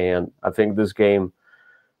dice, and I think this game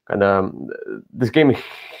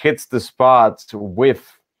hits the spot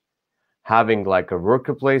with having like a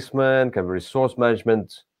worker placement, kind of resource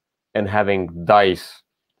management, and having dice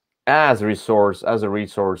as a resource,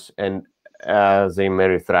 and as a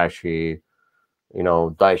very thrashy,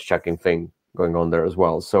 dice checking thing going on there as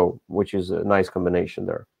well. So, which is a nice combination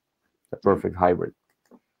there, a perfect hybrid.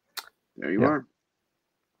 There you are.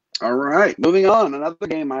 All right, moving on. Another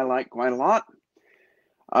game I like quite a lot.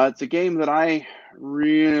 It's a game that I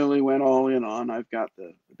really went all in on. I've got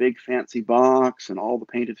the big fancy box and all the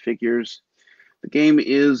painted figures. The game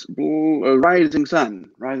is Rising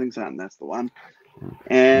Sun. Rising Sun, that's the one.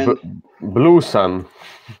 And Blue Sun.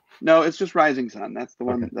 No, it's just Rising Sun. That's the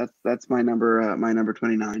one. Okay. That's my number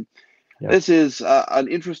 29. Yeah. This is an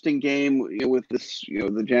interesting game, with this,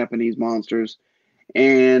 the Japanese monsters,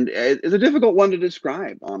 and it's a difficult one to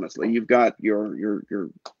describe. Honestly, you've got your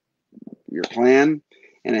clan,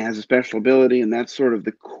 and it has a special ability, and that's sort of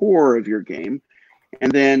the core of your game.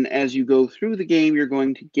 And then as you go through the game, you're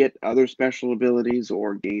going to get other special abilities,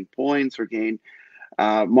 or gain points, or gain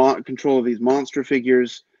control of these monster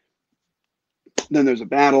figures. Then there's a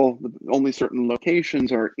battle. Only certain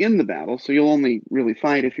locations are in the battle, so you'll only really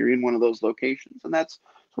fight if you're in one of those locations, and that's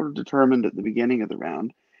sort of determined at the beginning of the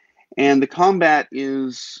round. And the combat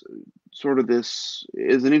is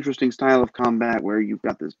an interesting style of combat where you've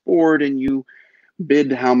got this board and you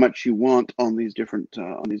bid how much you want on these different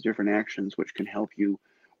actions, which can help you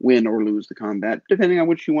win or lose the combat depending on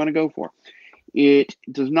which you want to go for. It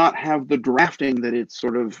does not have the drafting that its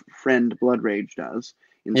sort of friend Blood Rage does.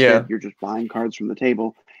 Instead, you're just buying cards from the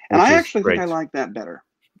table, and I actually think I like that better.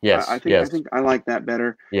 Yes, I think I like that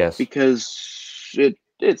better. Yes, because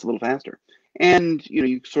it's a little faster, and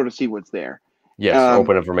you sort of see what's there. Yes,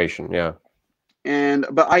 open information. Yeah,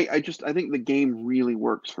 but I think the game really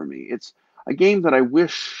works for me. It's a game that I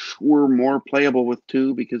wish were more playable with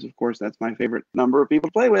two, because of course that's my favorite number of people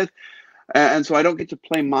to play with. And so I don't get to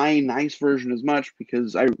play my nice version as much,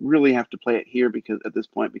 because I really have to play it here at this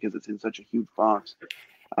point because it's in such a huge box.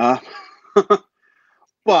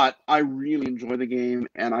 But I really enjoy the game,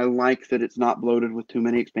 and I like that it's not bloated with too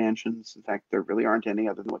many expansions. In fact, there really aren't any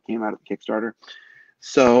other than what came out of the Kickstarter.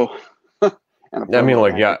 So, I mean,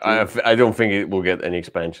 I don't think it will get any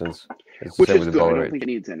expansions. Which is good. I don't think it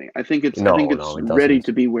needs any. I think it's ready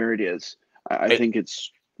to be where it is. I think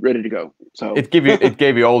it's ready to go. So it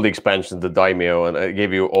gave you all the expansions, the daimyo, and it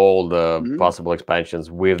gave you all the possible expansions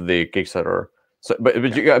with the Kickstarter. So, but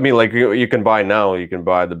I mean, like you can buy now, you can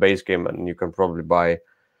buy the base game, and you can probably buy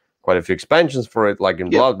quite a few expansions for it, like in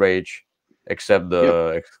Blood Rage, except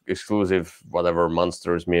the exclusive whatever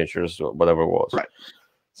monsters, miniatures, or whatever it was. Right.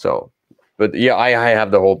 So, but yeah, I have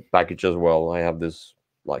the whole package as well. I have this,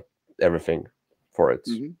 like, everything for it.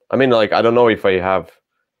 I mean, like, I don't know if I have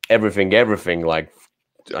everything. Like,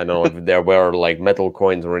 I don't know if there were like metal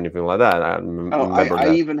coins or anything like that.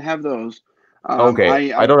 I even have those.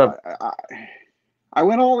 Okay, I don't have. I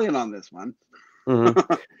went all in on this one.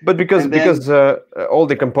 But because all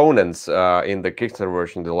the components in the Kickstarter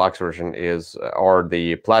version, the deluxe version, are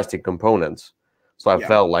the plastic components. So I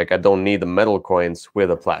felt like I don't need the metal coins with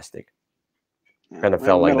the plastic. Kind of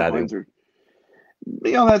felt like that.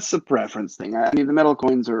 That's a preference thing. I mean, the metal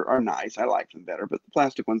coins are nice. I like them better, but the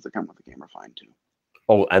plastic ones that come with the game are fine too.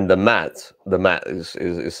 Oh, and the mat is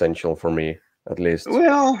essential for me, at least.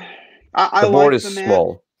 Well, the board is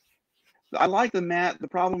small. I like the mat. The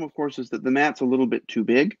problem, of course, is that the mat's a little bit too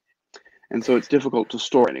big, and so it's difficult to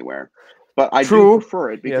store anywhere. But I do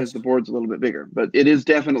prefer it because the board's a little bit bigger. But it is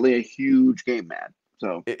definitely a huge game mat.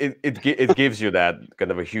 So it gives you that kind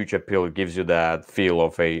of a huge appeal. It gives you that feel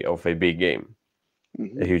of a big game,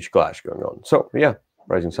 a huge clash going on. So yeah,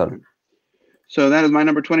 Rising Sun. So that is my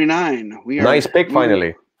number 29. Nice pick,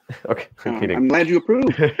 finally. Okay, I'm glad you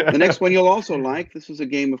approved. The next one you'll also like. This is a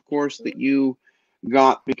game, of course, that you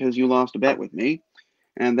got because you lost a bet with me,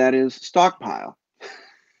 and that is Stockpile.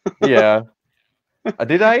 Yeah.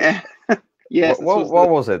 Did I? Yes. What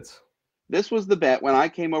was it? This was the bet when I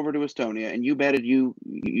came over to Estonia, and you betted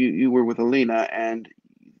you were with Alina, and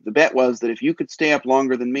the bet was that if you could stay up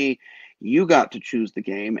longer than me, you got to choose the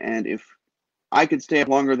game, and if I could stay up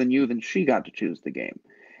longer than you, then she got to choose the game.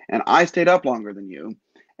 And I stayed up longer than you,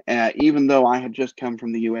 even though I had just come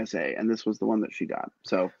from the USA, and this was the one that she got.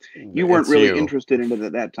 So you weren't really interested in it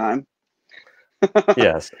at that time.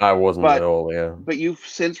 Yes, I wasn't at all, yeah. But you've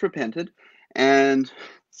since repented. And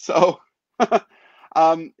so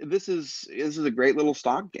this is a great little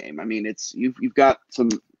stock game. I mean, you've got some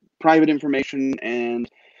private information, and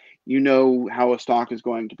you know how a stock is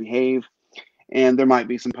going to behave. And there might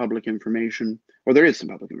be some public information, or there is some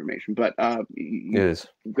public information, but you've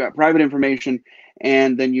got private information,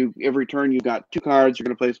 and then every turn you've got two cards. You're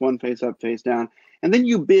going to place one face up, face down, and then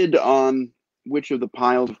you bid on which of the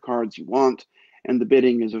piles of cards you want. And the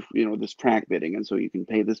bidding is this track bidding, and so you can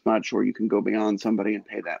pay this much, or you can go beyond somebody and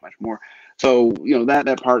pay that much more. So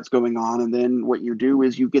that part's going on, and then what you do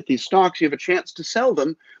is you get these stocks. You have a chance to sell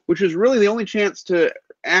them, which is really the only chance to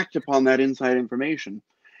act upon that inside information.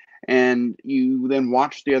 and you then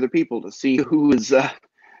watch the other people to see who's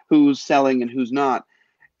selling and who's not.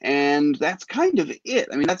 And that's kind of it.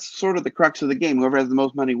 I mean, that's sort of the crux of the game. Whoever has the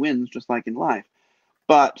most money wins, just like in life.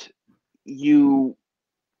 But you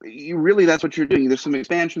really, that's what you're doing. There's some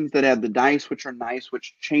expansions that add the dice, which are nice,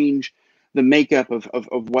 which change the makeup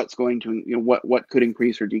of what's going to, what could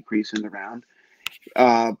increase or decrease in the round.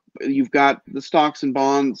 You've got the stocks and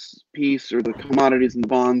bonds piece, or the commodities and the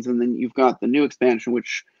bonds, and then you've got the new expansion,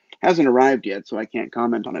 which hasn't arrived yet, so I can't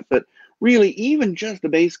comment on it. But really, even just the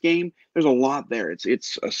base game, there's a lot there.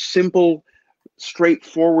 It's a simple,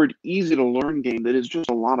 straightforward, easy to learn game that is just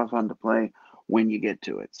a lot of fun to play when you get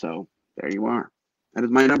to it. So there you are. That is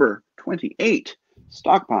my number 28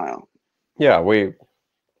 stockpile. Yeah, we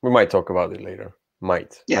might talk about it later.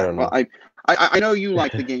 Might. Yeah, I don't know. well, I know you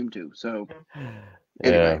like the game too. So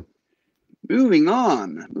anyway, Yeah. moving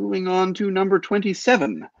on to number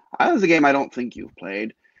 27. That is a game I don't think you've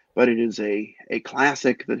played, but it is a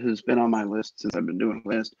classic that has been on my list since I've been doing a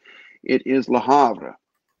list. It is Le Havre,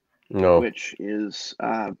 No. which is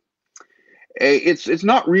it's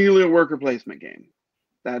not really a worker placement game.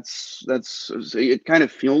 That's it kind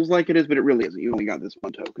of feels like it is, but it really isn't. You only got this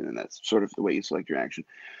one token, and that's sort of the way you select your action.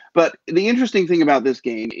 But the interesting thing about this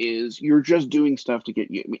game is you're just doing stuff to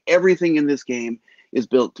get you. I mean, everything in this game is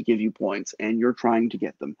built to give you points, and you're trying to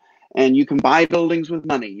get them. And you can buy buildings with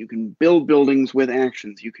money. You can build buildings with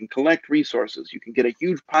actions. You can collect resources. You can get a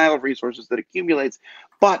huge pile of resources that accumulates.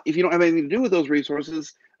 But if you don't have anything to do with those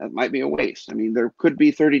resources, that might be a waste. I mean, there could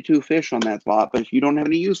be 32 fish on that spot, but if you don't have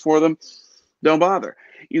any use for them, don't bother.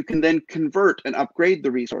 You can then convert and upgrade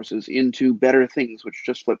the resources into better things, which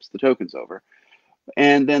just flips the tokens over.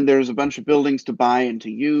 And then there's a bunch of buildings to buy and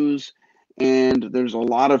to use, and there's a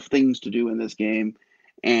lot of things to do in this game.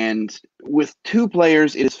 And with 2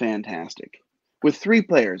 players, it is fantastic. With 3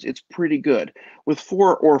 players, it's pretty good. With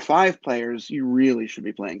 4 or 5 players, you really should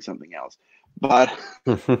be playing something else. But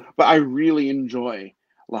I really enjoy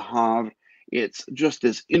Le Havre. It's just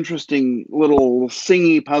this interesting little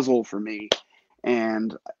singy puzzle for me.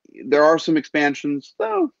 And there are some expansions,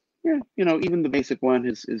 though. Yeah, even the basic one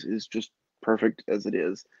is just perfect as it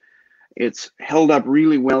is. It's held up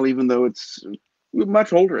really well, even though it's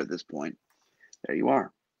much older at this point. There you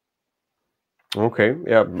are. Okay.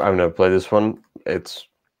 Yeah, I've never played this one. It's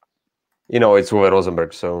it's Uwe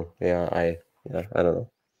Rosenberg, so I don't know.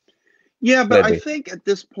 Yeah, but Maybe. I think at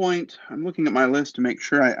this point, I'm looking at my list to make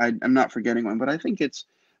sure I'm not forgetting one, but I think it's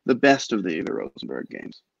the best of the Uwe Rosenberg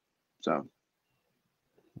games. So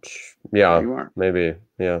Yeah, there you are. maybe.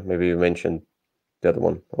 Yeah, maybe you mentioned the other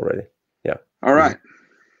one already. Yeah. All right.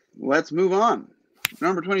 Let's move on.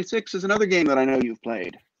 Number 26 is another game that I know you've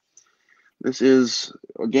played. This is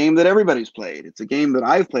a game that everybody's played. It's a game that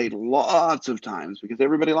I've played lots of times because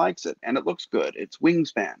everybody likes it, and it looks good. It's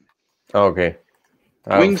Wingspan. Okay.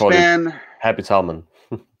 Wingspan. Happy Salmon.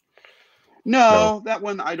 No, that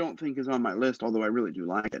one I don't think is on my list, although I really do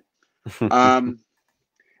like it.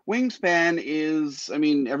 Wingspan is, I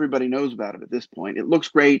mean, everybody knows about it at this point. It looks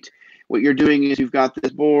great. What you're doing is you've got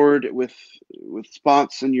this board with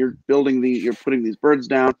spots, and you're putting these birds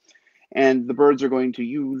down, and the birds are going to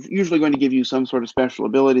usually going to give you some sort of special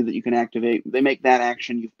ability that you can activate. They make that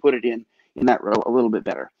action you've put it in that row a little bit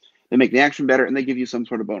better. They make the action better, and they give you some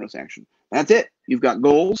sort of bonus action. That's it. You've got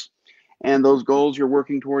goals, and those goals you're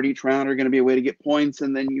working toward each round are going to be a way to get points,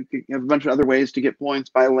 and then you can have a bunch of other ways to get points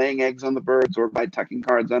by laying eggs on the birds, or by tucking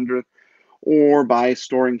cards under it, or by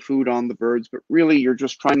storing food on the birds. But really, you're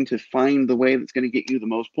just trying to find the way that's going to get you the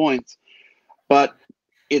most points. But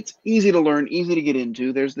it's easy to learn, easy to get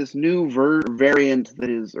into. There's this new variant that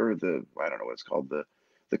is, or I don't know what it's called,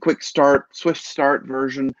 the quick start, swift start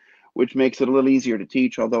version, which makes it a little easier to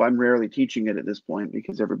teach, although I'm rarely teaching it at this point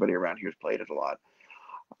because everybody around here has played it a lot.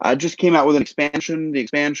 I just came out with an expansion. The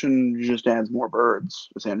expansion just adds more birds,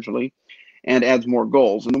 essentially, and adds more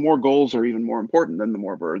goals. And the more goals are even more important than the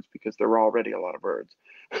more birds because there are already a lot of birds.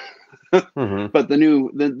 But the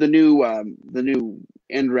new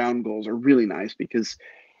end round goals are really nice because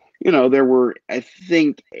there were, I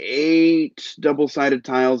think, 8 double-sided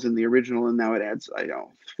tiles in the original, and now it adds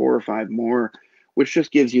 4 or 5 more, which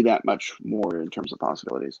just gives you that much more in terms of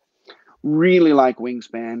possibilities. Really like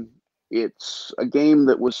Wingspan. It's a game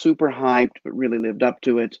that was super hyped, but really lived up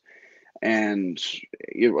to it. And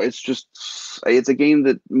it's a game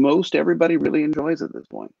that most everybody really enjoys at this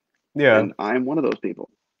point. Yeah. And I'm one of those people.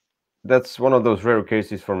 That's one of those rare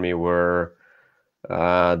cases for me where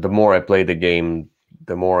the more I play the game,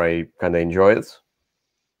 the more I kind of enjoy it.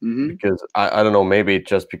 Because I don't know, maybe it's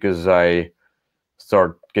just because I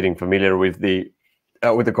start getting familiar with the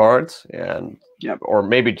cards, and Yep. or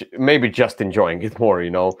maybe just enjoying it more,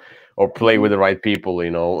 or play with the right people,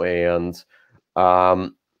 and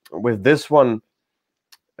with this one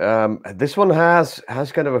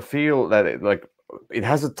has kind of a feel that it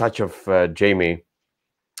has a touch of Jamie's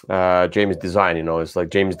design. It's like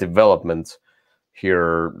Jamie's development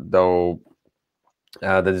here, though.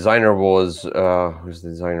 The designer was who's the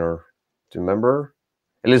designer? Do you remember?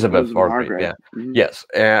 Elizabeth Hargrave. Hargrave. Yeah, yes.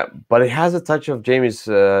 But it has a touch of Jamie's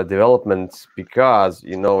development because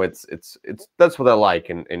it's that's what I like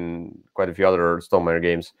in quite a few other Stonemaier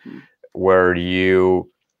games, where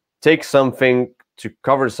you take something to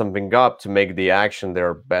cover something up to make the action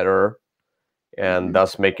there better, and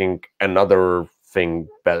thus making another thing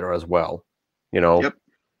better as well. Yep.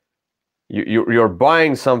 You're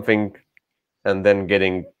buying something and then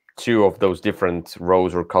getting two of those different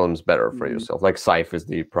rows or columns better for yourself. Like Scythe is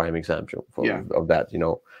the prime example of that.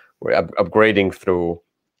 We're upgrading through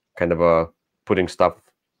kind of putting stuff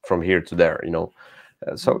from here to there.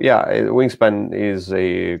 So yeah, Wingspan is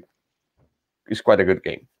quite a good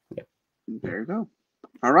game. Yeah. There you go.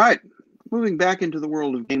 All right, moving back into the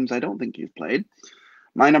world of games I don't think you've played.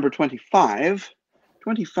 My number 25.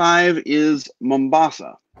 25 is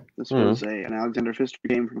Mombasa. This was an Alexander Pfister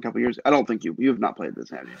game from a couple of years. I don't think you have not played this,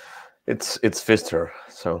 have you? It's Pfister.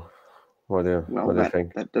 So what do you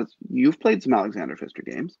think? You've played some Alexander Pfister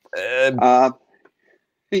games.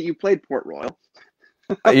 You played Port Royal.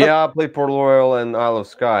 Yeah, I played Port Royal and Isle of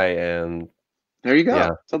Skye, and there you go.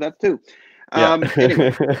 Yeah. So that's two. Yeah.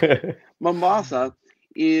 Anyway, Mombasa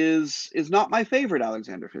is not my favorite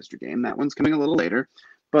Alexander Pfister game. That one's coming a little later.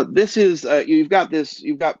 But this is you're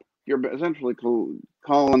essentially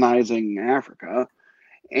colonizing Africa,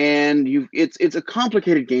 and it's a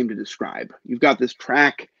complicated game to describe. You've got this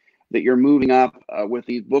track that you're moving up with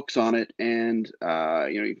these books on it, and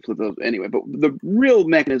you flip those anyway. But the real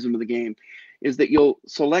mechanism of the game is that you'll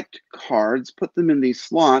select cards, put them in these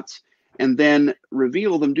slots, and then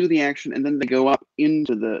reveal them, do the action, and then they go up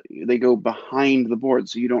they go behind the board,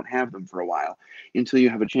 so you don't have them for a while until you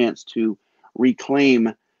have a chance to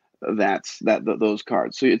reclaim those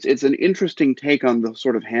cards. So it's an interesting take on the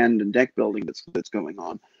sort of hand and deck building that's going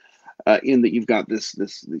on, in that you've got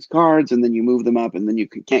these cards, and then you move them up, and then you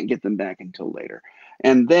can't get them back until later.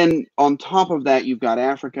 And then on top of that, you've got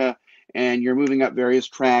Africa, and you're moving up various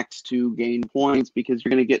tracks to gain points, because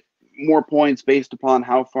you're going to get more points based upon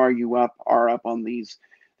how far you are up on these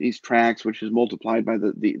tracks, which is multiplied by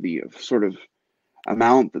the sort of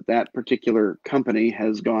amount that particular company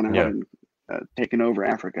has gone out and taken over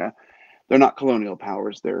Africa. They're not colonial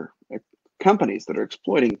powers; they're companies that are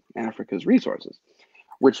exploiting Africa's resources,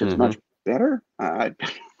 which is much better. I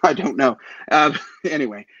don't know.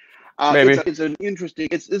 Anyway, Maybe it's an interesting.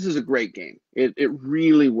 This is a great game. It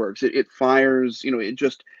really works. It fires.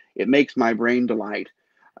 It makes my brain delight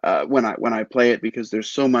when I play it, because there's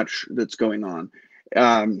so much that's going on.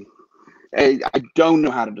 I don't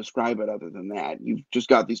know how to describe it other than that. You've just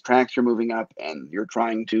got these tracks you're moving up, and you're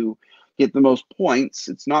trying to get the most points.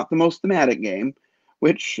 It's not the most thematic game,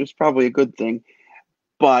 which is probably a good thing,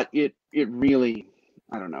 but it really,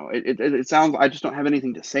 I don't know. It sounds, I just don't have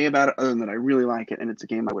anything to say about it other than that I really like it, and it's a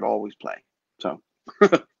game I would always play. So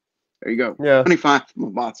there you go. Yeah. 25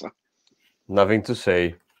 Mombasa. Nothing to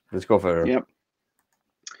say. Let's go further. Yep.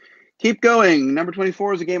 Keep going. Number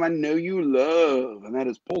 24 is a game I know you love, and that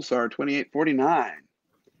is Pulsar 2849.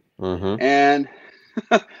 And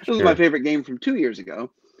this was my favorite game from 2 years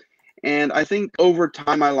ago. And I think over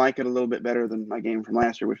time I like it a little bit better than my game from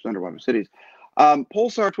last year, which was Underwater Cities.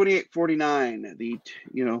 Pulsar 2849, the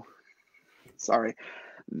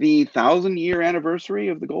 1,000-year anniversary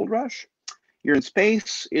of the gold rush. You're in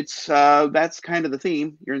space. It's that's kind of the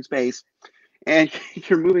theme. You're in space, and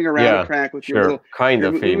you're moving around a track with your little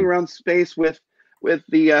moving around space with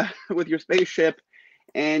your spaceship,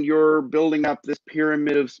 and you're building up this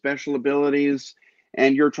pyramid of special abilities,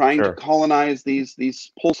 and you're trying to colonize these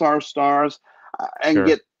pulsar stars, and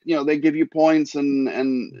get, they give you points, and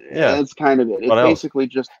that's kind of it. It's basically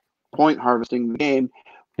just point harvesting the game,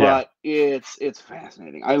 but it's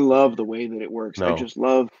fascinating. I love the way that it works. I just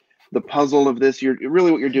love the puzzle of this. What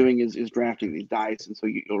you're doing is drafting these dice, and so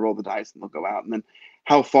you'll roll the dice and they'll go out, and then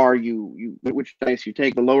how far which dice you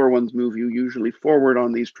take. The lower ones move you usually forward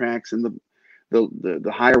on these tracks, and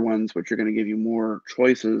the higher ones, which are going to give you more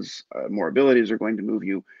choices, more abilities, are going to move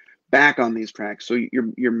you back on these tracks. So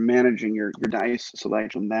you're managing your dice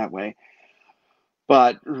selection that way.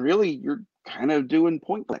 But really, you're kind of doing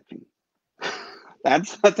point collecting.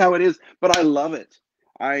 That's how it is. But I love it.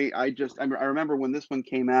 I remember when this one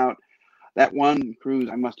came out, That one cruise,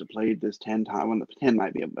 I must have played this 10 times. Well, 10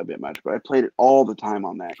 might be a bit much, but I played it all the time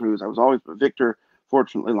on that cruise. I was always, Victor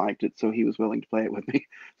fortunately liked it, so he was willing to play it with me.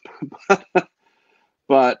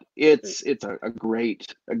 But it's a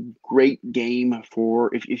great game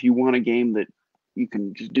for if you want a game that you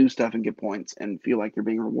can just do stuff and get points and feel like you're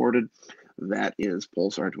being rewarded. That is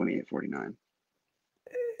Pulsar 2849.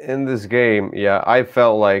 In this game, yeah, I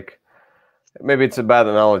felt like, maybe it's a bad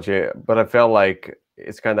analogy, but I felt like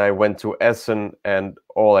it's kind of, I went to Essen and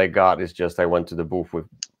all I got is just, I went to the booth with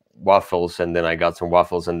waffles and then I got some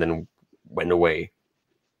waffles and then went away.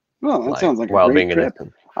 Well, that sounds like a while great being in trip.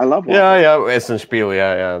 Essen. I love waffles. Yeah, Essen Spiel,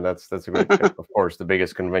 yeah, that's a great trip. Of course, the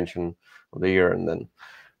biggest convention of the year. And then,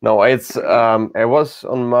 no, it's it was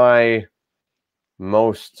on my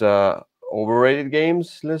most overrated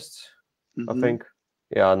games list, I think.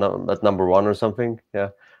 Yeah, no, at number 1 or something. Yeah.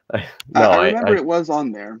 I remember it was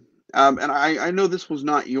on there. And I know this was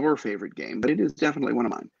not your favorite game, but it is definitely one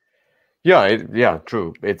of mine. Yeah,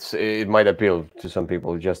 true. It might appeal to some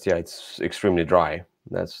people. Just, yeah, it's extremely dry.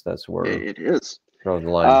 That's where it is. The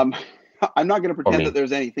line. I'm not going to pretend that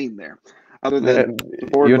there's any theme there, other than the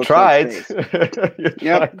board you looks tried. like space. You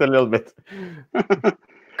tried a little bit.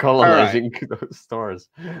 Colonizing those stars.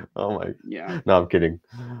 Oh my. Yeah. No, I'm kidding.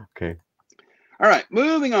 Okay. All right,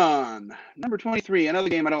 moving on. Number 23, another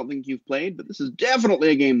game I don't think you've played, but this is definitely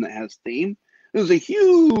a game that has theme. This is a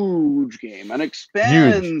huge game, an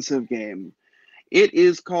expensive game. It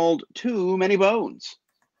is called Too Many Bones.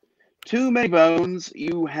 Too Many Bones,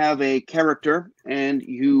 you have a character, and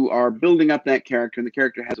you are building up that character, and the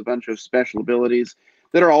character has a bunch of special abilities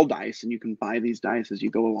that are all dice, and you can buy these dice as you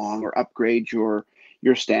go along or upgrade your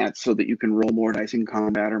stats so that you can roll more dice in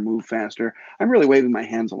combat or move faster. I'm really waving my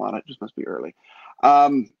hands a lot. It just must be early.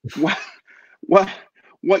 That's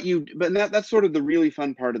sort of the really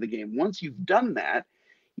fun part of the game. Once you've done that,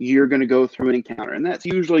 you're going to go through an encounter, and that's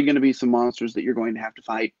usually going to be some monsters that you're going to have to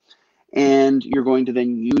fight, and you're going to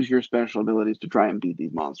then use your special abilities to try and beat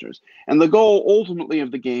these monsters. And the goal ultimately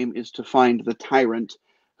of the game is to find the tyrant,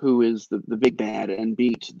 who is the big bad, and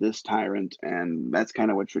beat this tyrant, and that's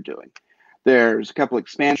kind of what you're doing. There's a couple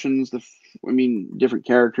expansions, different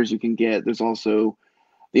characters you can get. There's also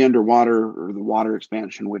the underwater or the water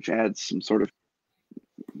expansion, which adds some sort of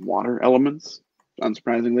water elements,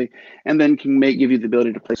 unsurprisingly, and then can give you the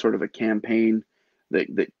ability to play sort of a campaign that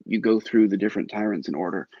you go through the different tyrants in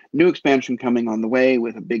order. New expansion coming on the way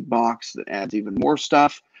with a big box that adds even more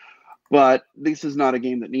stuff. But this is not a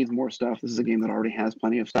game that needs more stuff. This is a game that already has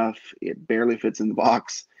plenty of stuff. It barely fits in the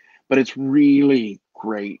box, but it's really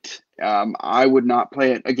great. I would not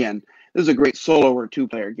play it again. This is a great solo or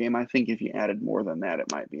 2-player game. I think if you added more than that,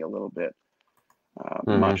 it might be a little bit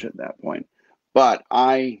much at that point. But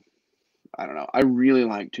I don't know. I really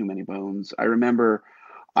like Too Many Bones. I remember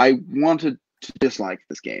I wanted to dislike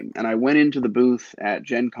this game, and I went into the booth at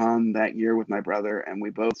Gen Con that year with my brother, and we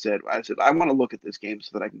both said, I want to look at this game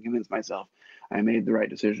so that I can convince myself I made the right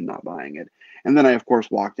decision not buying it. And then I, of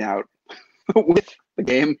course, walked out with the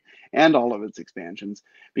game and all of its expansions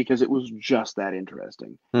because it was just that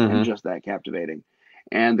interesting and just that captivating.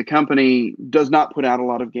 And the company does not put out a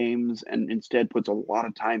lot of games and instead puts a lot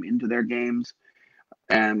of time into their games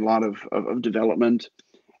and a lot of development.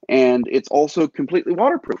 And it's also completely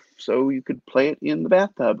waterproof, so you could play it in the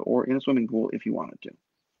bathtub or in a swimming pool if you wanted to.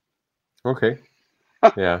 Okay.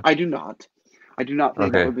 Yeah. I do not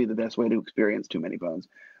think that would be the best way to experience Too Many Bones,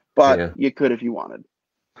 but you could if you wanted.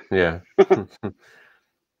 Yeah.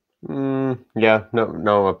 Yeah.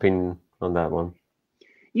 No opinion on that one.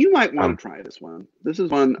 You might want to try this one. This is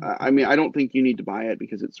one. I don't think you need to buy it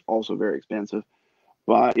because it's also very expensive,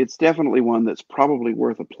 but it's definitely one that's probably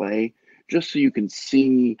worth a play just so you can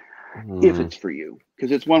see if it's for you.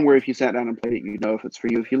 Because it's one where if you sat down and played it, you'd know if it's for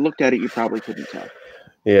you. If you looked at it, you probably couldn't tell.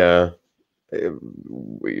 Yeah.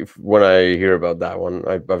 When I hear about that one,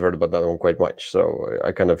 I've heard about that one quite much, so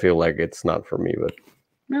I kind of feel like it's not for me. But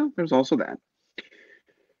no, there's also that.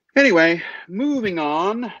 Anyway, moving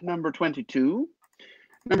on. Number 22.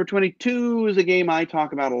 Number 22 is a game I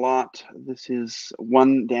talk about a lot. This is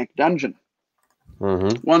One Deck Dungeon.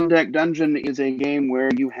 One Deck Dungeon is a game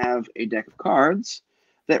where you have a deck of cards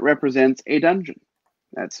that represents a dungeon.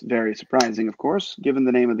 That's very surprising, of course, given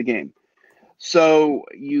the name of the game. So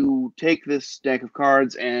you take this deck of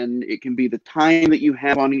cards, and it can be the time that you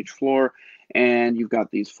have on each floor, and you've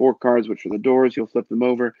got these 4 cards, which are the doors. You'll flip them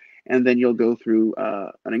over, and then you'll go through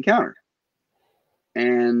an encounter.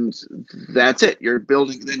 And that's it. You're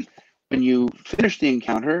building. Then when you finish the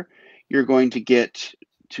encounter, you're going to get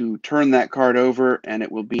to turn that card over, and it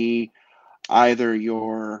will be either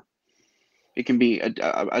your It can be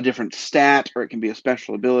a different stat, or it can be a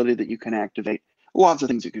special ability that you can activate. Lots of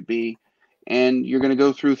things it could be. And you're going to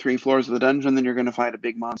go through 3 floors of the dungeon, then you're going to fight a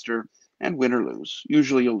big monster and win or lose.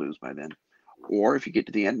 Usually you'll lose by then. Or if you get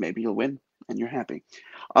to the end, maybe you'll win and you're happy.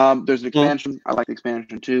 There's an expansion. I like the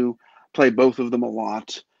expansion too. Play both of them a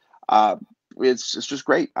lot. It's just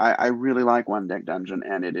great. I really like One Deck Dungeon,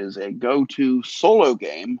 and it is a go-to solo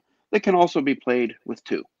game that can also be played with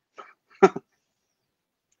 2.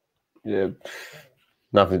 Yeah,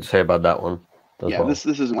 nothing to say about that one. Yeah, this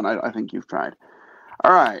is one I think you've tried.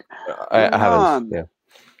 All right, I haven't. Yeah.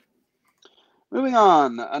 Moving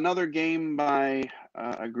on, another game by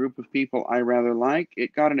a group of people I rather like.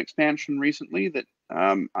 It got an expansion recently that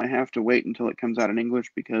I have to wait until it comes out in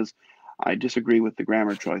English because I disagree with the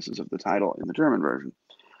grammar choices of the title in the German version.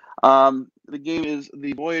 The game is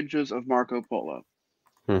The Voyages of Marco Polo.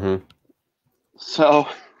 Mm-hmm. So,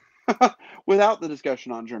 without the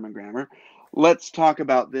discussion on German grammar, let's talk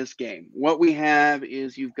about this game. What we have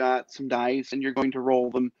is you've got some dice and you're going to roll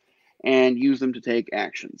them and use them to take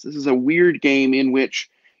actions. This is a weird game in which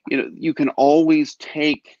you can always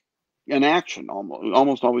take an action,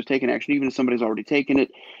 almost always take an action, even if somebody's already taken it.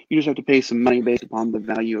 You just have to pay some money based upon the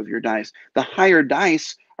value of your dice. The higher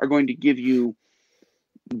dice are going to give you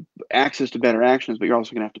access to better actions, but you're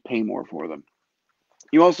also going to have to pay more for them.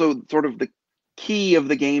 You also, sort of the key of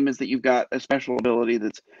the game is that you've got a special ability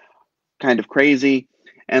that's kind of crazy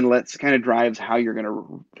and kind of drives how you're going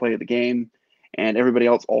to play the game. And everybody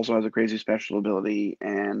else also has a crazy special ability,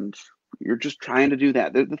 and you're just trying to do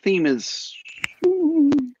that. The theme is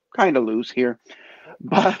kind of loose here,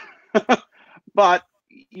 but but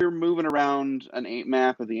you're moving around a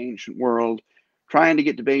map of the ancient world, trying to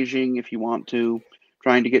get to Beijing if you want to,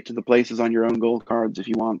 trying to get to the places on your own gold cards if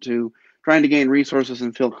you want to, trying to gain resources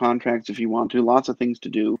and fill contracts if you want to. Lots of things to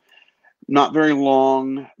do. Not very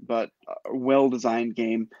long, but a well-designed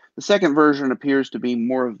game. The second version appears to be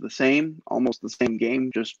more of the same, almost the same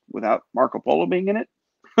game, just without Marco Polo being in it.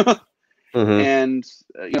 Mm-hmm. And,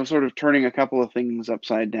 sort of turning a couple of things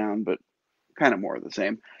upside down, but kind of more of the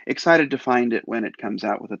same. Excited to find it when it comes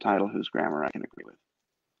out with a title whose grammar I can agree with.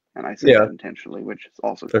 And I say that intentionally, which is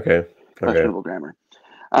also questionable grammar.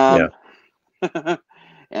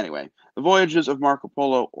 Anyway, The Voyages of Marco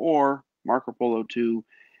Polo, or Marco Polo 2,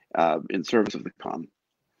 in service of the Khan.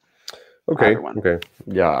 Okay. Okay.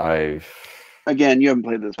 Yeah, Again, you haven't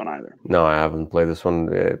played this one either. No, I haven't played this one.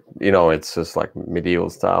 It's just like medieval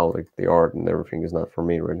style, like the art and everything is not for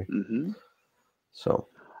me, really. Mm-hmm. So.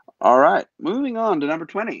 All right, moving on to number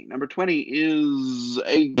 20. Number 20 is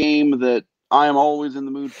a game that I am always in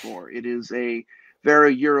the mood for. It is a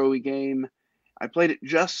very Euro-y game. I played it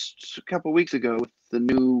just a couple weeks ago with the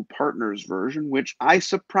new Partners version, which I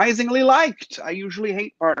surprisingly liked. I usually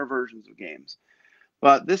hate partner versions of games,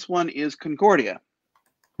 but this one is Concordia.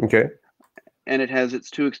 Okay. And it has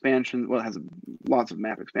its 2 expansions. Well, it has lots of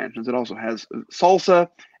map expansions. It also has Salsa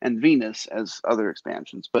and Venus as other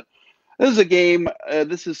expansions. But this is a game,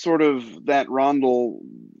 this is sort of that rondel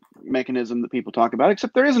mechanism that people talk about,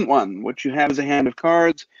 except there isn't one. What you have is a hand of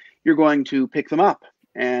cards. You're going to pick them up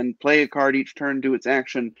and play a card each turn, do its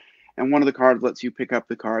action, and one of the cards lets you pick up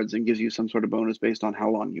the cards and gives you some sort of bonus based on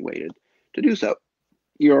how long you waited to do so.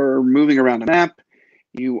 You're moving around a map.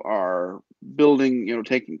 You are building,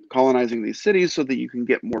 colonizing these cities so that you can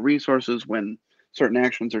get more resources when certain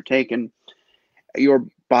actions are taken. You're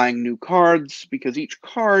buying new cards because each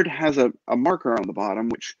card has a marker on the bottom,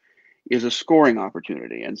 which is a scoring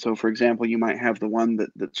opportunity. And so, for example, you might have the one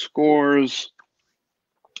that scores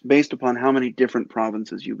based upon how many different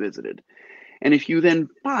provinces you visited. And if you then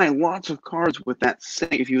buy lots of cards with that same,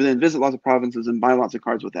 if you then visit lots of provinces and buy lots of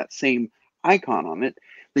cards with that same icon on it,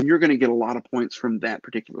 then you're going to get a lot of points from that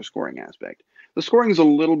particular scoring aspect. The scoring is a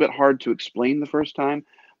little bit hard to explain the first time,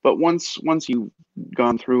 but once you've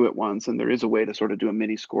gone through it once, and there is a way to sort of do a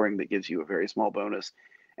mini scoring that gives you a very small bonus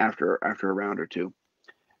after a round or two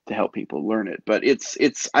to help people learn it. But it's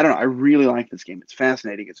I don't know, I really like this game. It's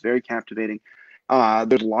fascinating. It's very captivating.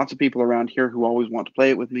 There's lots of people around here who always want to play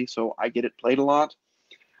it with me, so I get it played a lot.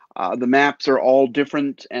 The maps are all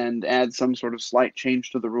different and add some sort of slight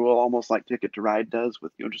change to the rule, almost like Ticket to Ride does,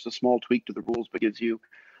 with just a small tweak to the rules, but gives you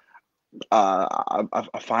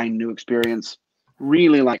a fine new experience.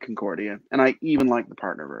 Really like Concordia, and I even like the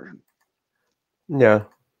partner version. Yeah,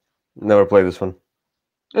 never played this one.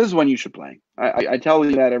 This is one you should play. I tell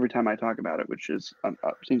you that every time I talk about it, which is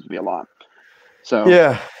seems to be a lot. So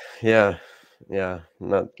yeah.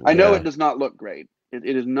 I know it does not look great. It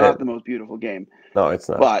is not the most beautiful game. No, it's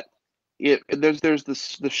not. But there's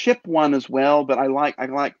the ship one as well. But I like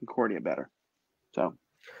Concordia better. So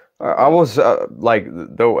I was like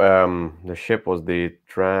though the ship was the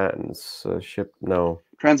trans ship, no,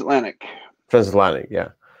 Transatlantic. transatlantic, yeah.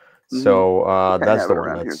 Mm-hmm. So I think I that's have the it one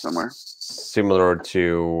around here that's somewhere. similar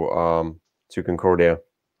to Concordia.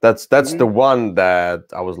 That's the Mm-hmm. one that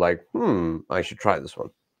I was like, I should try this one.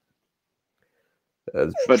 But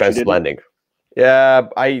you didn't. Transatlantic. Yeah,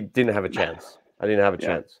 I didn't have a chance. I didn't have a Yeah.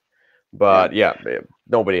 chance. Yeah. But yeah,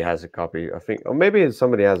 nobody has a copy. I think, or maybe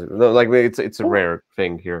somebody has it. No, like it's a Oh, rare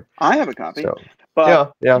thing here. I have a copy, So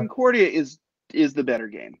but yeah. Concordia is the better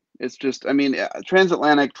game. It's just, I mean,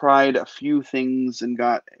 Transatlantic tried a few things and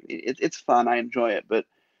got it's fun. I enjoy it, but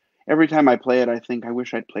every time I play it, I think I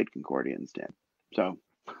wish I'd played Concordia instead. So,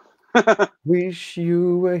 all Wish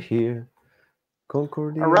you were here,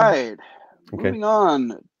 Concordia. right, Okay. moving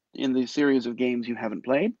on in the series of games you haven't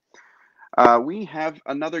played, we have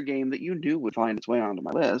another game that you knew would find its way onto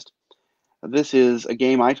my list. This is a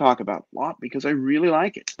game I talk about a lot because I really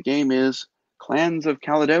like it. The game is Clans of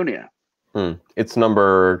Caledonia. It's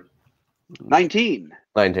number 19.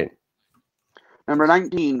 19. Number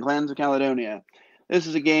 19, Clans of Caledonia. This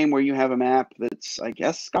is a game where you have a map that's, I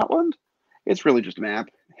guess, Scotland. It's really just a map,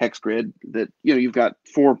 hex grid, that, you've got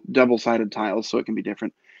 4 double-sided tiles, so it can be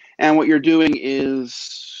different. And what you're doing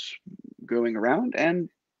is going around and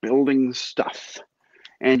building stuff.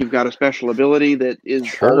 And you've got a special ability that is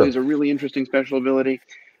Sure. always a really interesting special ability.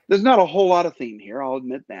 There's not a whole lot of theme here, I'll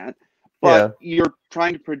admit that. But Yeah. you're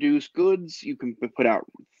trying to produce goods. You can put out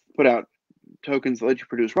tokens that let you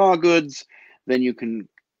produce raw goods. Then you can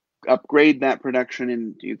upgrade that production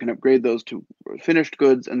and you can upgrade those to finished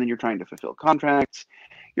goods, and then you're trying to fulfill contracts.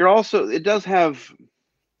 It does have,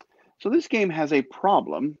 so this game has a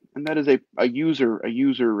problem, and that is a user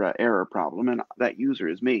error problem, and that user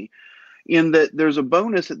is me, in that there's a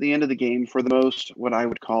bonus at the end of the game for the most, what I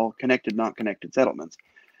would call, connected not connected settlements.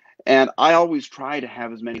 And I always try to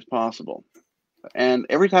have as many as possible. And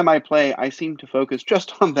every time I play, I seem to focus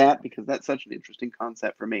just on that because that's such an interesting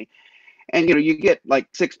concept for me. And you get like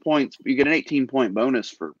 6 points. You get an 18-point bonus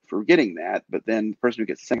for getting that, but then the person who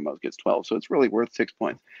gets the second most gets 12. So it's really worth 6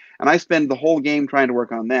 points. And I spend the whole game trying to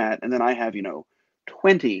work on that, and then I have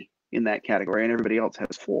 20 in that category, and everybody else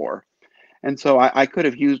has 4. And so I could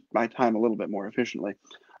have used my time a little bit more efficiently.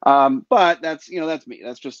 But that's me.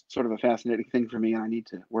 That's just sort of a fascinating thing for me, and I need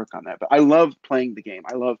to work on that. But I love playing the game.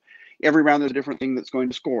 I love every round there's a different thing that's going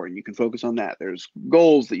to score, and you can focus on that. There's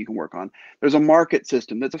goals that you can work on. There's a market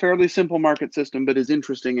system that's a fairly simple market system, but is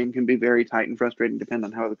interesting and can be very tight and frustrating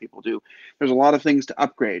depending on how other people do. There's a lot of things to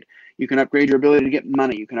upgrade. You can upgrade your ability to get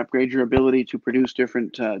money. You can upgrade your ability to produce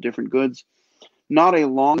different goods. Not a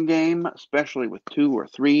long game, especially with 2 or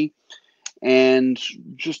 3, and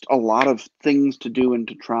just a lot of things to do and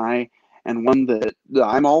to try, and one that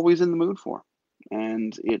I'm always in the mood for.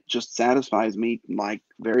 And it just satisfies me like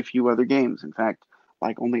very few other games. In fact,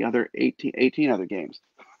 like only other 18 other games.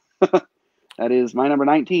 That is my number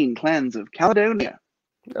 19, Clans of Caledonia.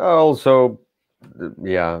 Also,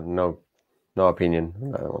 yeah, no opinion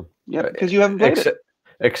on that one. Yep, because you haven't played it.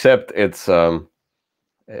 Except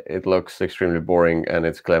it looks extremely boring and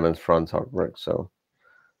it's Clemens front artwork. So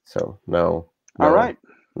no, All right,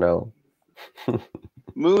 no.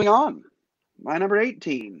 moving on. My number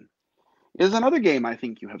 18 is another game I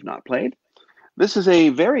think you have not played. This is a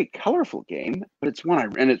very colorful game, but it's one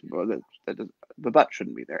the but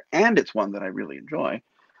shouldn't be there, and it's one that I really enjoy.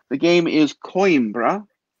 The game is Coimbra.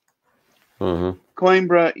 Mm-hmm.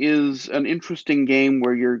 Coimbra is an interesting game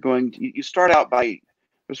where you start out by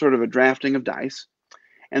sort of a drafting of dice,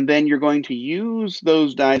 and then you're going to use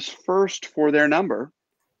those dice first for their number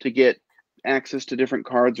to get access to different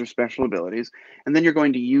cards or special abilities, and then you're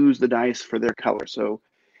going to use the dice for their color. So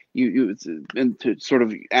and to sort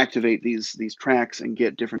of activate these tracks and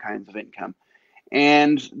get different kinds of income.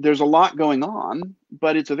 And there's a lot going on,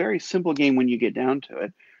 but it's a very simple game when you get down to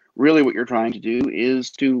it. Really, what you're trying to do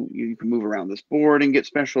is you can move around this board and get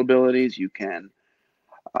special abilities. You can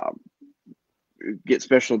um, get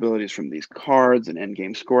special abilities from these cards and end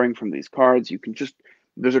game scoring from these cards.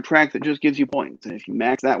 There's a track that just gives you points, and if you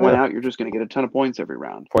max that one Yeah, out, you're just going to get a ton of points every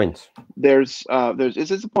round. points. It's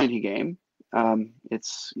a pointy game.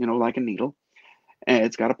 It's like a needle, and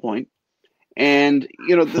it's got a point. And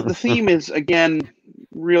the theme is, again,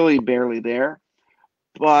 really barely there,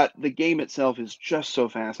 but the game itself is just so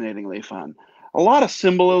fascinatingly fun. A lot of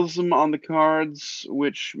symbolism on the cards,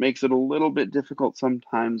 which makes it a little bit difficult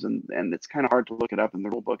sometimes, and it's kind of hard to look it up in the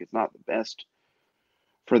rule book. It's not the best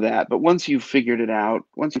for that. But once you've figured it out,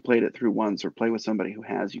 once you played it through once or play with somebody who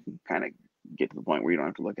has, you can kind of get to the point where you don't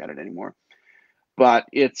have to look at it anymore. But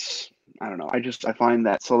I don't know, I find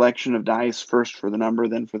that selection of dice, first for the number,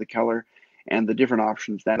 then for the color, and the different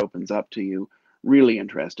options that opens up to you. Really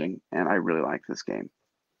interesting, and I really like this game.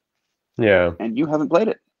 Yeah. And you haven't played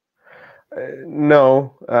it.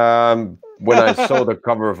 No. When I saw the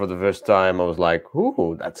cover for the first time, I was like,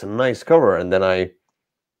 "Ooh, that's a nice cover." And then I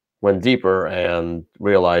went deeper and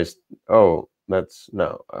realized, "Oh, that's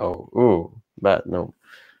no. Oh, ooh, bad. No."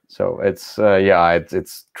 So it's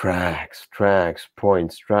it's tracks,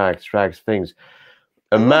 points, tracks, things.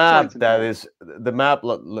 A A little map points that involved. is the map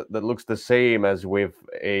that looks the same as with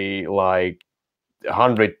a like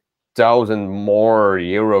 100,000 more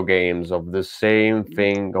Euro games of the same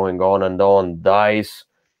thing going on and on, dice,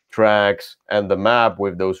 tracks, and the map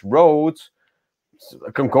with those roads.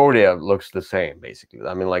 Concordia looks the same basically.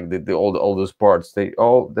 I mean, like all those parts, they're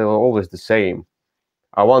always the same.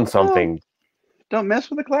 I want Well, something don't mess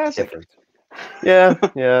with the classic. different. Yeah,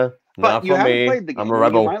 yeah. But Not you for haven't me. played the I'm game. a You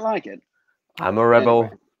rebel. might like it. I'm a Anyway,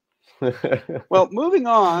 rebel. well, moving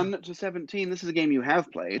on to 17. This is a game you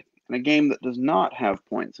have played, and a game that does not have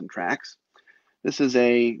points and tracks. This is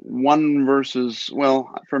a one versus,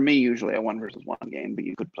 well, for me, usually a one versus one game, but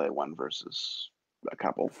you could play one versus a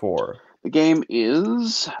couple. 4. The game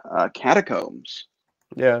is Catacombs.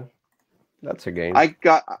 Yeah, that's a game.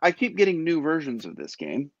 I keep getting new versions of this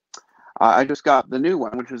game. I just got the new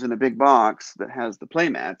one, which is in a big box that has the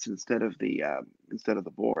playmats instead of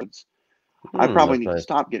the boards. I probably That's need to nice.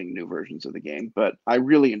 stop getting new versions of the game, but I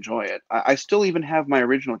really enjoy it. I still even have my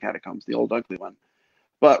original Catacombs, the old ugly one.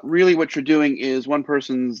 But really, what you're doing is one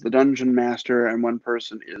person's the dungeon master, and one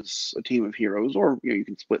person is a team of heroes, or you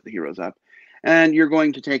can split the heroes up. And you're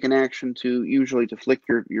going to take an action to usually to flick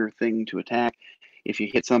your thing to attack. If you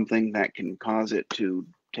hit something, that can cause it to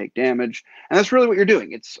take damage, and that's really what you're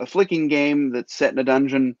doing. It's a flicking game that's set in a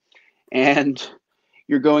dungeon, and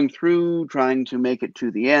you're going through trying to make it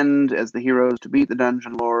to the end as the heroes to beat the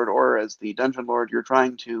dungeon lord, or as the dungeon lord, you're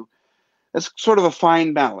trying to. It's sort of a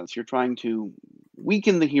fine balance. You're trying to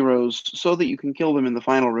weaken the heroes so that you can kill them in the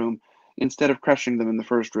final room instead of crushing them in the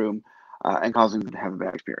first room and causing them to have a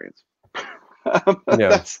bad experience.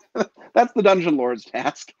 Yeah. That's the dungeon lord's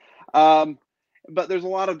task. But there's a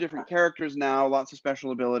lot of different characters now, lots of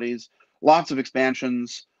special abilities, lots of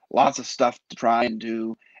expansions, lots of stuff to try and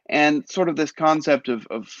do, and sort of this concept of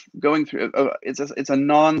going through. It's a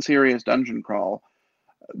non-serious dungeon crawl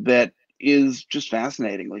that is just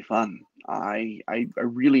fascinatingly fun. I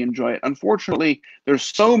really enjoy it. Unfortunately, there's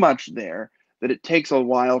so much there that it takes a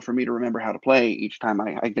while for me to remember how to play each time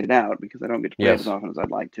I get it out because I don't get to play it as Yes. often as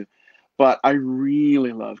I'd like to. But I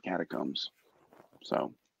really love Catacombs.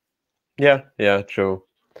 So Yeah, true.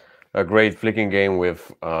 A great flicking game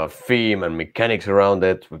with theme and mechanics around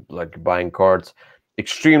it, with like buying cards.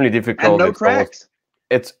 Extremely and difficult. no tracks.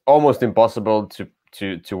 It's almost impossible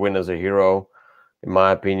to win as a hero, in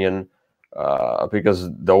my opinion, because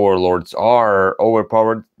the overlords are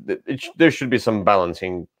overpowered. There should be some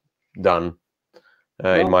balancing done, in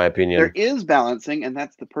Well, my there opinion. is balancing, and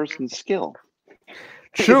that's the person's skill.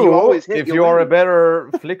 If you True, always hit, if you you are a win. better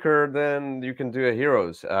flicker, then you can do a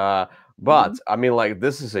heroes. But I mean, like,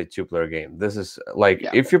 this is a two-player game. This is like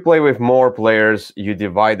Yeah. if you play with more players, you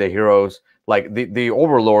divide the heroes. Like the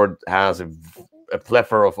Overlord has a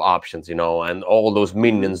plethora of options, and all those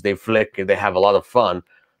minions they flick. They have a lot of fun.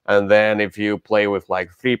 And then if you play with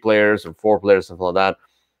like 3 players or 4 players, something like that,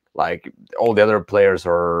 like all the other players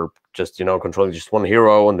are just controlling just one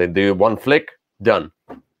hero, and they do one flick, done.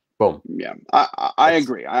 Boom. Yeah, I It's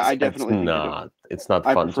agree. I it's definitely think not it's not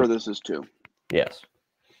I fun prefer to. this as two. Yes.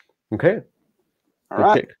 Okay. All Good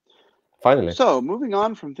right. pick. Finally. So, moving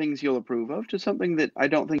on from things you'll approve of to something that I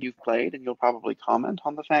don't think you've played, and you'll probably comment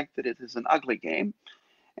on the fact that it is an ugly game.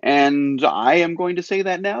 And I am going to say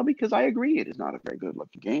that now because I agree it is not a very good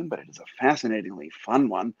looking game, but it is a fascinatingly fun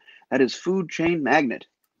one. That is Food Chain Magnet.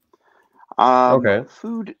 Okay.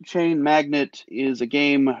 Food Chain Magnet is a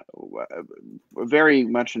game, very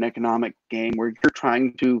much an economic game where you're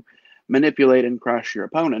trying to manipulate and crush your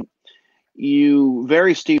opponent.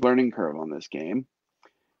 Very steep learning curve on this game.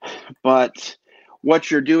 But what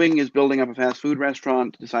you're doing is building up a fast food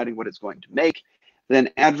restaurant, deciding what it's going to make, then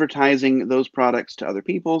advertising those products to other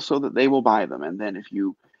people so that they will buy them. And then if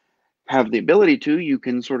you have the ability to, you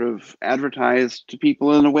can sort of advertise to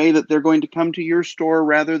people in a way that they're going to come to your store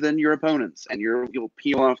rather than your opponents, and you'll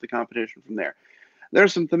peel off the competition from there.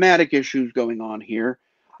 There's some thematic issues going on here,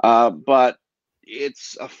 but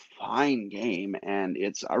it's a fine game, and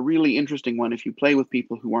it's a really interesting one if you play with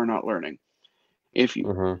people who are not learning. If you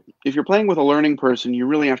Mm-hmm. if you're playing with a learning person, you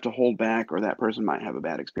really have to hold back, or that person might have a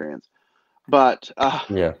bad experience. But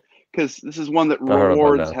Yeah, because this is one that I heard about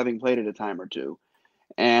rewards that. having played it a time or two,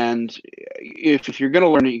 and if you're going to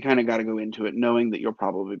learn it, you kind of got to go into it knowing that you'll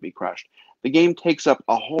probably be crushed. the game takes up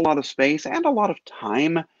a whole lot of space and a lot of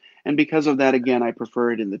time. And because of that, again, I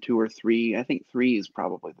prefer it in the 2 or 3. I think 3 is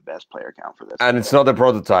probably the best player count for this. And it's not a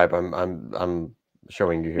prototype. I'm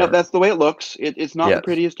showing you No, here. that's the way it looks. It's not the Yes.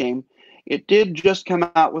 prettiest game. It did just come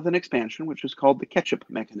out with an expansion, which is called the ketchup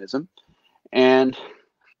mechanism, and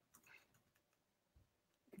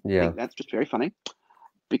I Yeah. think that's just very funny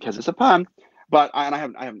because it's a pun. But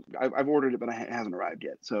I've ordered it, but it hasn't arrived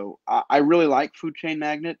yet. So I really like Food Chain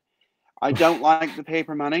Magnet. I don't like the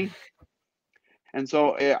paper money, and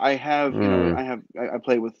so I have I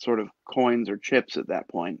play with sort of coins or chips at that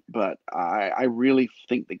point. But I really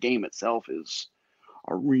think the game itself is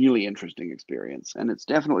a really interesting experience, and it's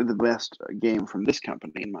definitely the best game from this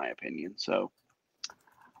company, in my opinion. So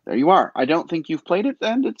there you are. I don't think you've played it,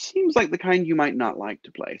 and it seems like the kind you might not like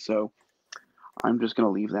to play. So I'm just going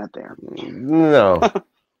to leave that there. No.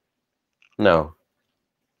 No.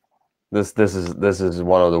 This is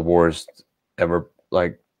one of the worst ever,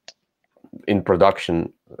 like, in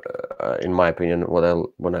production, in my opinion.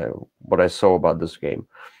 What I saw about this game,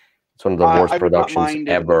 it's one of the worst productions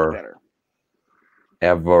ever.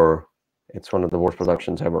 Ever, it's one of the worst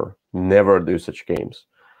productions ever. Never do such games.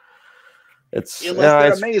 It's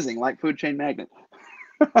unless they're amazing, like Food Chain Magnet.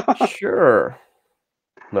 Sure.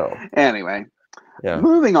 No. Anyway, Yeah.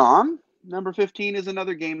 moving on. Number 15 is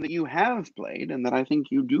another game that you have played and that I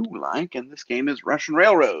think you do like, and this game is Russian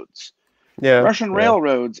Railroads. Yeah. Russian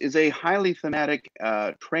Railroads is a highly thematic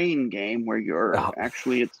train game where you're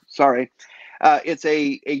actually it's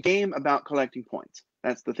a game about collecting points.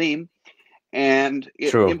 That's the theme, and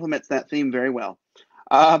it implements that theme very well.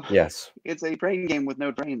 Yes. It's a train game with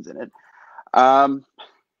no trains in it.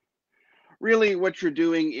 Really, what you're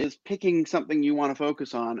doing is picking something you want to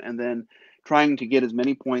focus on and then trying to get as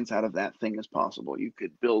many points out of that thing as possible. You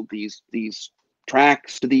could build these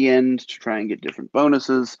tracks to the end to try and get different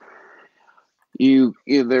bonuses.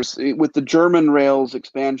 There's with the German Rails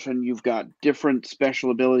expansion, you've got different special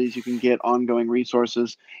abilities. You can get ongoing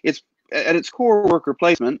resources. It's at its core worker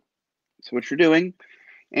placement. That's what you're doing.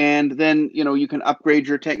 And then, you can upgrade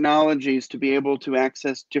your technologies to be able to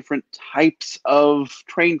access different types of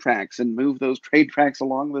train tracks and move those train tracks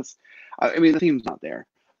along this. I mean, the theme's not there,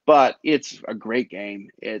 but it's a great game.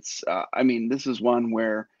 It's, this is one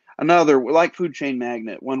where like Food Chain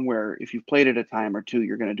Magnet, one where if you've played it a time or two,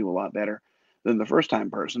 you're going to do a lot better than the first time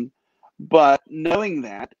person. But knowing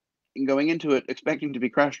that and going into it, expecting to be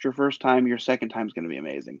crushed your first time, your second time is going to be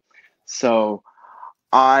amazing. So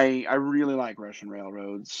I really like Russian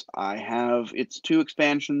Railroads. I have its 2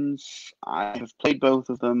 expansions. I have played both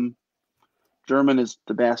of them. German is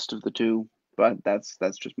the best of the 2, but that's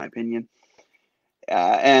just my opinion.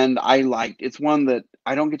 And it's one that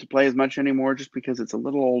I don't get to play as much anymore just because it's a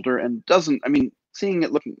little older and doesn't. I mean, seeing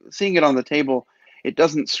it on the table, it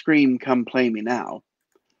doesn't scream "Come play me now."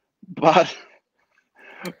 But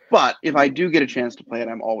if I do get a chance to play it,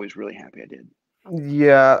 I'm always really happy I did.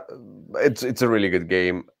 Yeah, it's a really good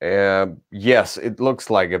game. Yes, it looks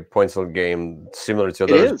like a point and game similar to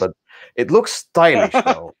others, but it looks stylish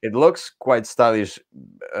though. It looks quite stylish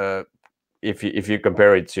if you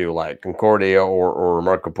compare it to like Concordia or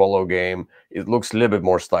Marco Polo game. It looks a little bit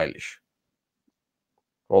more stylish.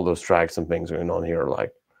 All those tracks and things going on here,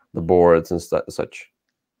 like the boards and such.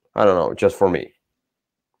 I don't know, just for me.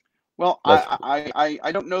 Well,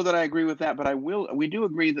 I don't know that I agree with that, but we do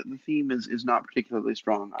agree that the theme is not particularly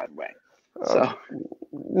strong either way. So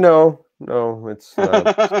no, it's not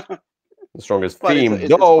the strongest theme,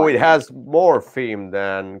 though it has more theme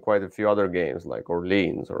than quite a few other games like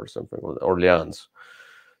Orleans or something, Orleans.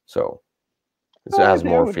 So it has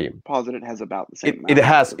more theme. Posit it has about the same. It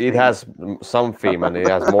has some theme, and it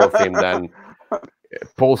has more theme than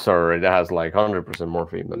Pulsar. It has like 100% more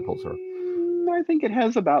theme than Pulsar. I think it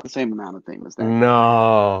has about the same amount of theme as that.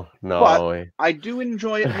 No. But I do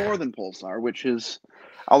enjoy it more than Pulsar,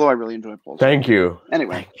 although I really enjoy Pulsar. Thank you.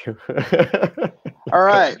 Anyway. Thank you. All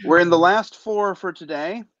right. We're in the last 4 for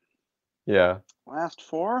today. Yeah. Last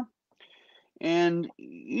 4. And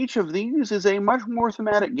each of these is a much more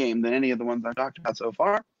thematic game than any of the ones I've talked about so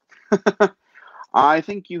far. I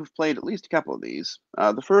think you've played at least a couple of these.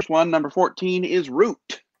 The first one, number 14, is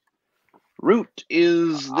Root. Root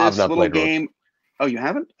is this little game. Root. Oh, you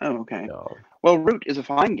haven't? Oh, okay. No. Well, Root is a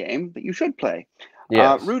fine game that you should play.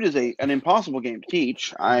 Yes. Root is an impossible game to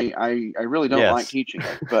teach. I really don't like teaching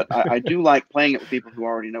it, but I do like playing it with people who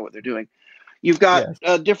already know what they're doing. You've got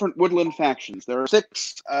different woodland factions. There are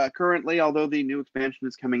 6 currently, although the new expansion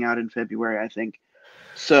is coming out in February, I think.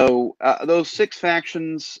 So those 6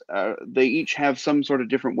 factions, they each have some sort of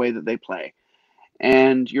different way that they play.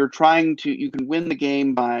 And you can win the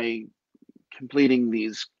game by completing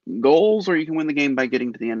these goals, or you can win the game by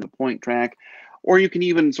getting to the end of the point track, or you can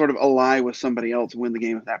even sort of ally with somebody else and win the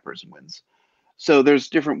game if that person wins. So there's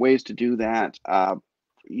different ways to do that.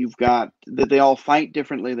 You've got that they all fight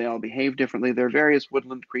differently, they all behave differently. They're various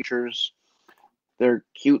woodland creatures. They're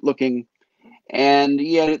cute looking, and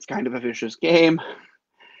yet it's kind of a vicious game.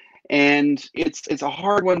 And it's a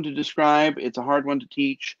hard one to describe. It's a hard one to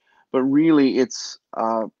teach, but really it's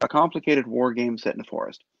a complicated war game set in a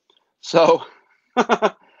forest. So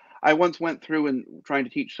I once went through and trying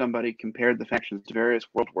to teach somebody, compared the factions to various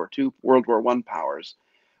World War II, World War I powers,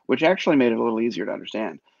 which actually made it a little easier to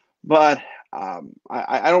understand. But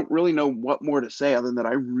I don't really know what more to say other than that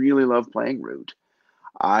I really love playing Root.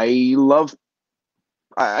 I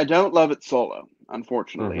don't love it solo,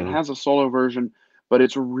 unfortunately. It has a solo version, but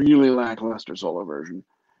it's a really lackluster solo version.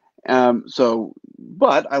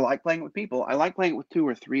 But I like playing with people. I like playing with 2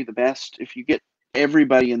 or 3 the best. If you get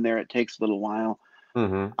everybody in there, it takes a little while.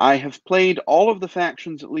 I have played all of the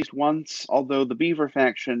factions at least once, although the Beaver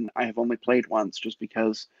faction I have only played once, just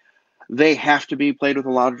because they have to be played with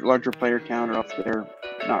a larger player count, or else they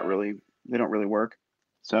don't really work.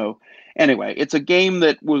 So anyway, it's a game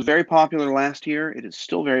that was very popular last year. It is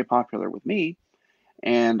still very popular with me,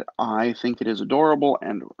 and I think it is adorable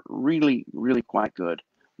and really, really quite good.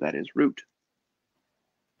 That is Root.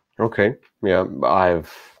 Okay. Yeah, I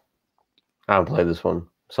haven't played this one.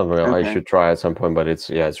 Something I should try at some point, but it's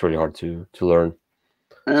really hard to learn.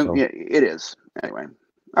 So. Yeah, it is. Anyway.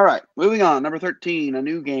 All right, moving on. Number 13, a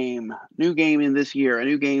new game. New game in this year. A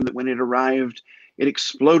new game that when it arrived, it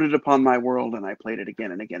exploded upon my world, and I played it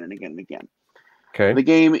again and again and again and again. Okay. The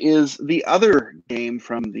game is the other game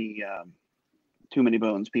from the Too Many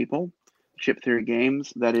Bones people, Chip Theory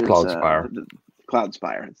Games. That is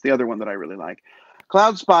Cloudspire. It's the other one that I really like.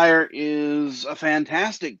 Cloudspire is a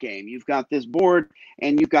fantastic game. You've got this board,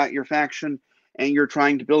 and you've got your faction, and you're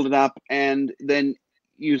trying to build it up, and then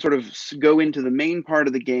you sort of go into the main part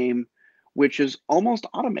of the game, which is almost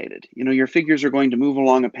automated. You know, your figures are going to move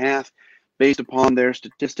along a path based upon their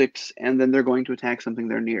statistics, and then they're going to attack something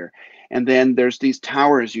they're near. And then there's these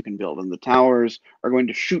towers you can build, and the towers are going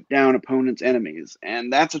to shoot down opponents' enemies.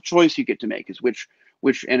 And that's a choice you get to make, is which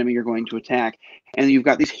enemy you're going to attack. And you've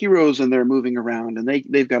got these heroes, and they're moving around, and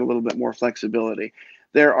they've got a little bit more flexibility.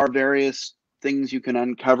 There are various things you can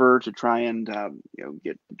uncover to try and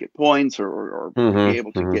get points or be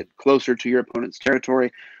able to get closer to your opponent's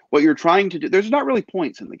territory. What you're trying to do, there's not really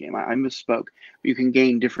points in the game. I misspoke. You can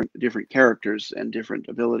gain different characters and different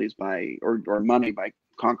abilities or money by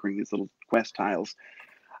conquering these little quest tiles.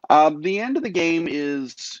 The end of the game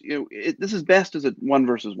is, this is best as a 1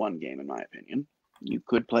 versus 1 game, in my opinion. You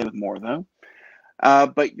could play with more, though.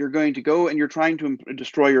 But you're going to go and you're trying to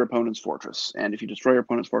destroy your opponent's fortress. And if you destroy your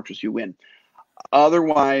opponent's fortress, you win.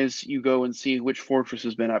 Otherwise, you go and see which fortress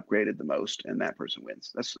has been upgraded the most, and that person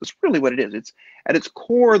wins. That's really what it is. It's at its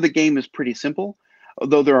core, the game is pretty simple.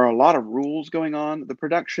 Although there are a lot of rules going on, the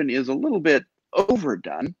production is a little bit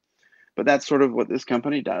overdone, but that's sort of what this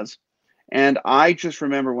company does. And I just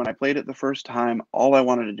remember when I played it the first time, all I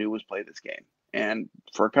wanted to do was play this game. And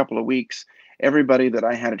for a couple of weeks, everybody that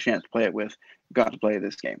I had a chance to play it with got to play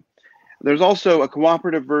this game. There's also a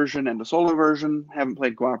cooperative version and a solo version. Haven't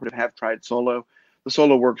played cooperative, have tried solo. The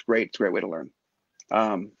solo works great. It's a great way to learn.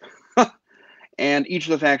 And each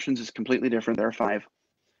of the factions is completely different. There are 5.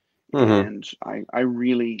 And I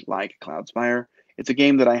really like Cloudspire. It's a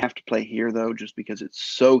game that I have to play here, though, just because it's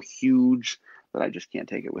so huge that I just can't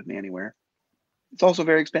take it with me anywhere. It's also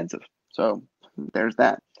very expensive. So there's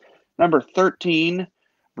that. Number 13,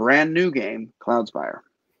 brand new game, Cloudspire.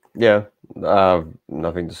 Yeah,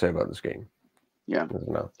 nothing to say about this game. Yeah,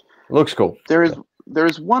 no. Looks cool. There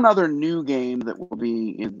is one other new game that will be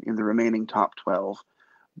in the remaining top 12,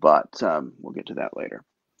 but we'll get to that later.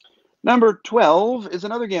 Number 12 is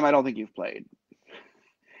another game I don't think you've played.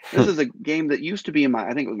 This is a game that used to be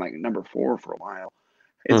I think it was my number 4 for a while.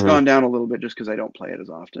 It's gone down a little bit just because I don't play it as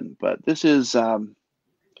often. But this is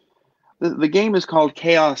the game is called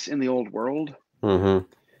Chaos in the Old World.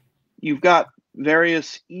 You've got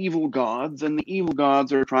various evil gods, and the evil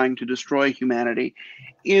gods are trying to destroy humanity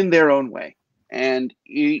in their own way. And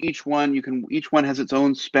each one has its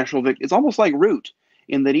own special victory. It's almost like Root,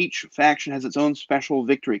 in that each faction has its own special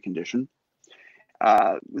victory condition.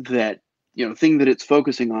 That thing that it's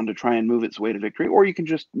focusing on to try and move its way to victory, or you can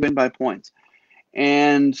just win by points.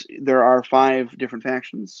 And there are 5 different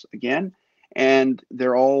factions again, and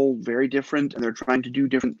they're all very different, and they're trying to do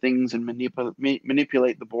different things and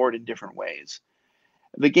manipulate the board in different ways.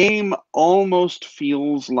 The game almost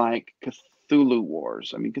feels like Cthulhu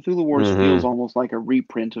Wars. I mean, Cthulhu Wars feels almost like a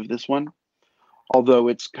reprint of this one, although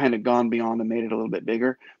it's kind of gone beyond and made it a little bit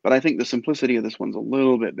bigger. But I think the simplicity of this one's a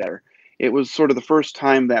little bit better. It was sort of the first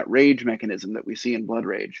time that rage mechanism that we see in Blood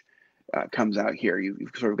Rage comes out here.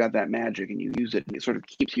 You've sort of got that magic, and you use it, and it sort of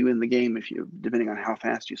keeps you in the game depending on how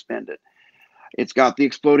fast you spend it. It's got the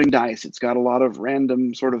exploding dice. It's got a lot of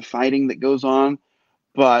random sort of fighting that goes on,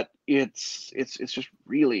 but it's just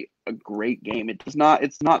really a great game. It's not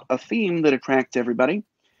a theme that attracts everybody,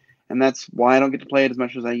 and that's why I don't get to play it as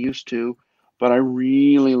much as I used to. But I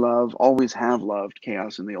really always have loved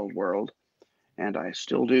Chaos in the Old World, and I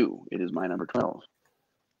still do. It is my number 12.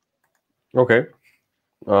 Okay.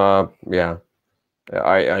 Yeah.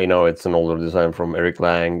 I know it's an older design from Eric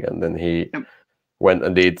Lang, and then he went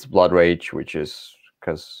and did Blood Rage, which is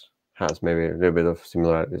has maybe a little bit of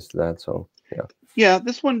similarities to that. So yeah. Yeah,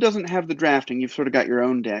 this one doesn't have the drafting. You've sort of got your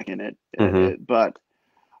own deck in it, but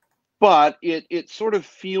it sort of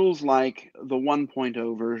feels like the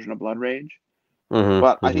 1.0 version of Blood Rage.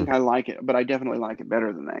 But I think I like it. But I definitely like it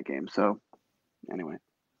better than that game. So anyway,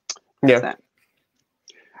 that's that.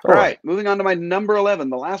 All right, moving on to my number 11,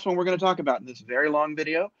 the last one we're going to talk about in this very long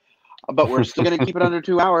video, but we're still going to keep it under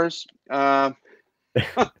 2 hours.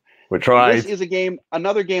 We tried. This is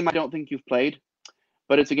another game I don't think you've played,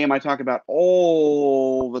 but it's a game I talk about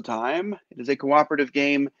all the time. It is a cooperative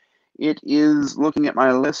game. It is, looking at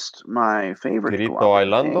my list, my favorite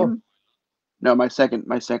cooperative game. No, my second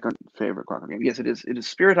favorite cooperative game. Yes, it is. It is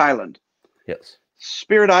Spirit Island. Yes.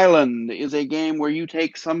 Spirit Island is a game where you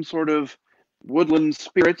take some sort of woodland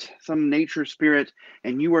spirit, some nature spirit,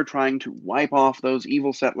 and you are trying to wipe off those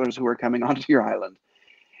evil settlers who are coming onto your island.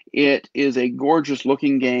 It is a gorgeous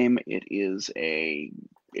looking game. It is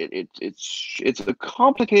it's a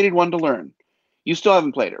complicated one to learn. You still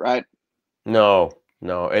haven't played it, right? No.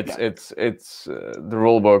 It's the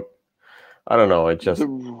rule book. I don't know. It just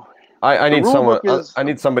I need someone. I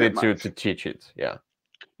need somebody to teach it. Yeah.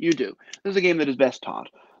 You do. This is a game that is best taught.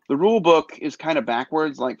 The rule book is kind of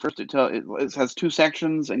backwards. Like first it has 2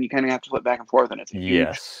 sections, and you kind of have to flip back and forth, and it's a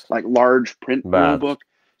huge, like large print rule book.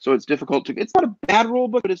 So it's difficult to. It's not a bad rule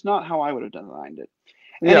book, but it's not how I would have designed it.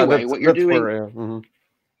 Anyway, what you're doing.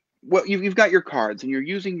 Well, you've got your cards, and you're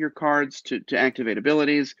using your cards to activate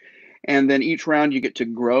abilities, and then each round you get to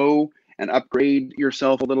grow and upgrade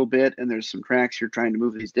yourself a little bit. And there's some tracks you're trying to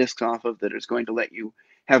move these discs off of that is going to let you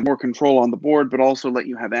have more control on the board, but also let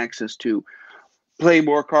you have access to play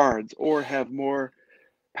more cards or have more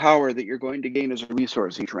power that you're going to gain as a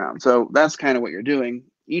resource each round. So that's kind of what you're doing.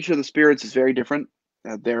 Each of the spirits is very different.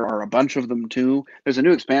 There are a bunch of them too. There's a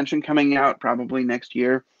new expansion coming out probably next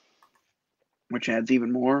year, which adds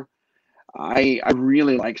even more. I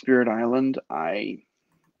really like Spirit Island.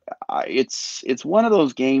 It's one of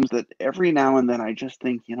those games that every now and then I just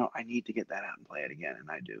think, I need to get that out and play it again, and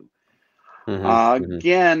I do.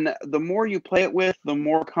 Again, the more you play it with, the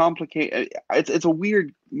more complicated. It's a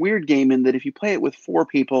weird game in that if you play it with 4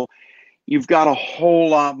 people, you've got a whole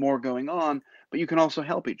lot more going on, but you can also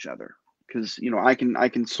help each other because I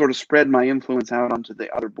can sort of spread my influence out onto the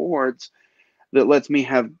other boards that lets me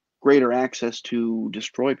have greater access to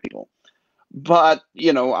destroy people. But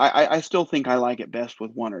I still think I like it best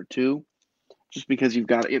with 1 or 2, just because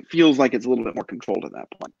it feels like it's a little bit more controlled at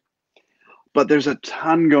that point. But there's a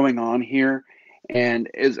ton going on here, and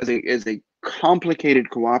as a complicated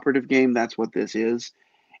cooperative game, that's what this is.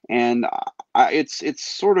 And it's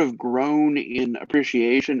sort of grown in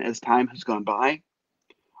appreciation as time has gone by.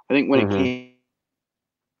 I think when it came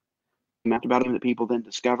out about it, that people then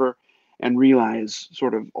discover and realize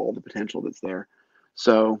sort of all the potential that's there.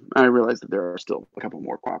 So I realize that there are still a couple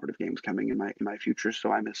more cooperative games coming in my future,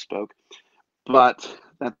 so I misspoke. But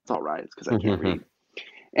that's all right. It's because I can't read.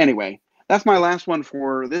 Anyway. That's my last one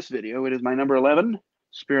for this video. It is my number 11,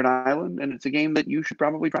 Spirit Island, and it's a game that you should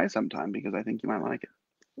probably try sometime because I think you might like it.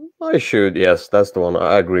 I should, yes, that's the one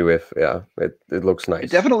I agree with. Yeah, it looks nice.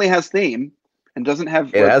 It definitely has theme and doesn't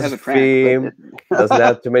have. It has a theme. Doesn't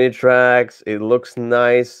have too many tracks. It looks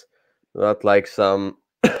nice, not like some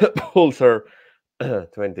Pulsar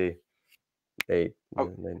 28.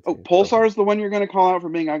 Pulsar is the one you're going to call out for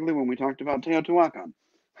being ugly when we talked about Teotihuacan.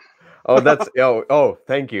 Oh, that's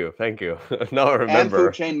thank you. Now I remember. And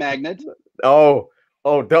Food Chain Magnet. Oh,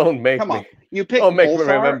 don't make me. Come on, you pick make Pulsar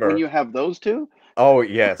me remember when you have those 2. Oh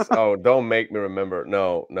yes. Oh, don't make me remember.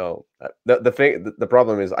 No. The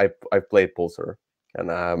problem is I've played Pulsar and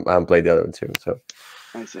I haven't played the other one too. So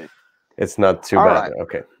I see. It's not too bad. Right.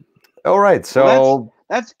 Okay. All right. So well,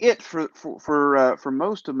 that's it for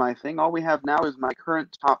most of my thing. All we have now is my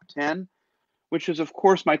current top 10. Which is, of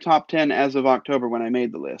course, my top 10 as of October when I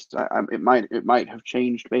made the list. It might have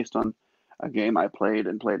changed based on a game I played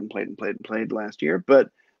last year, but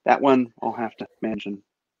That one I'll have to mention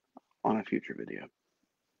on a future video.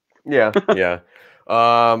 Yeah, yeah.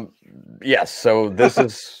 Yes, so this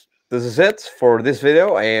is it for this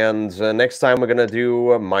video, and next time we're gonna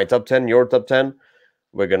do my top 10, your top 10.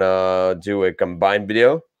 We're gonna do a combined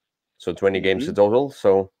video, so 20 games in total.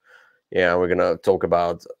 So yeah, we're gonna talk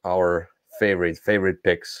about our favorite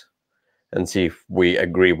picks and see if we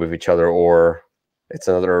agree with each other or it's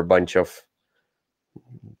another bunch of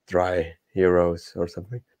dry heroes or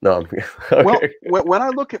something. No, I'm okay. Well, when I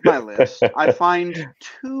look at my list, I find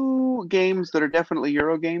 2 games that are definitely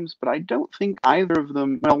Euro games, but I don't think either of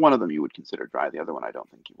them. Well, one of them you would consider dry. The other one I don't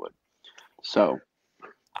think you would. So,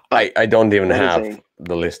 I don't even have a,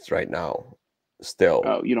 the list right now. Still,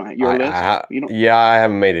 oh, you don't have your list. You don't. Yeah, I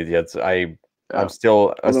haven't made it yet. I'm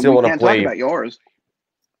still well, still want to play. Talk about yours.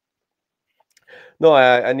 No,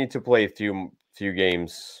 I need to play a few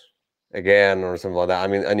games again or something like that. I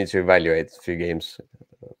mean, I need to evaluate a few games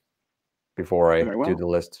before I do the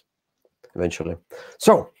list eventually.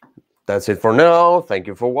 So that's it for now. Thank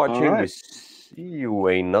you for watching. Right. We see you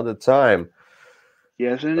another time.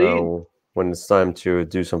 Yes, indeed. When it's time to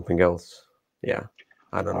do something else. Yeah,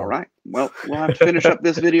 I don't know. All right. Well, we'll have to finish up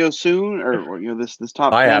this video soon, or this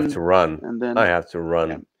top 10. I have to run. And then I have to run.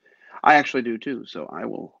 Yeah, I actually do too. So I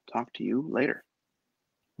will talk to you later.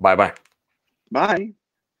 Bye-bye. Bye.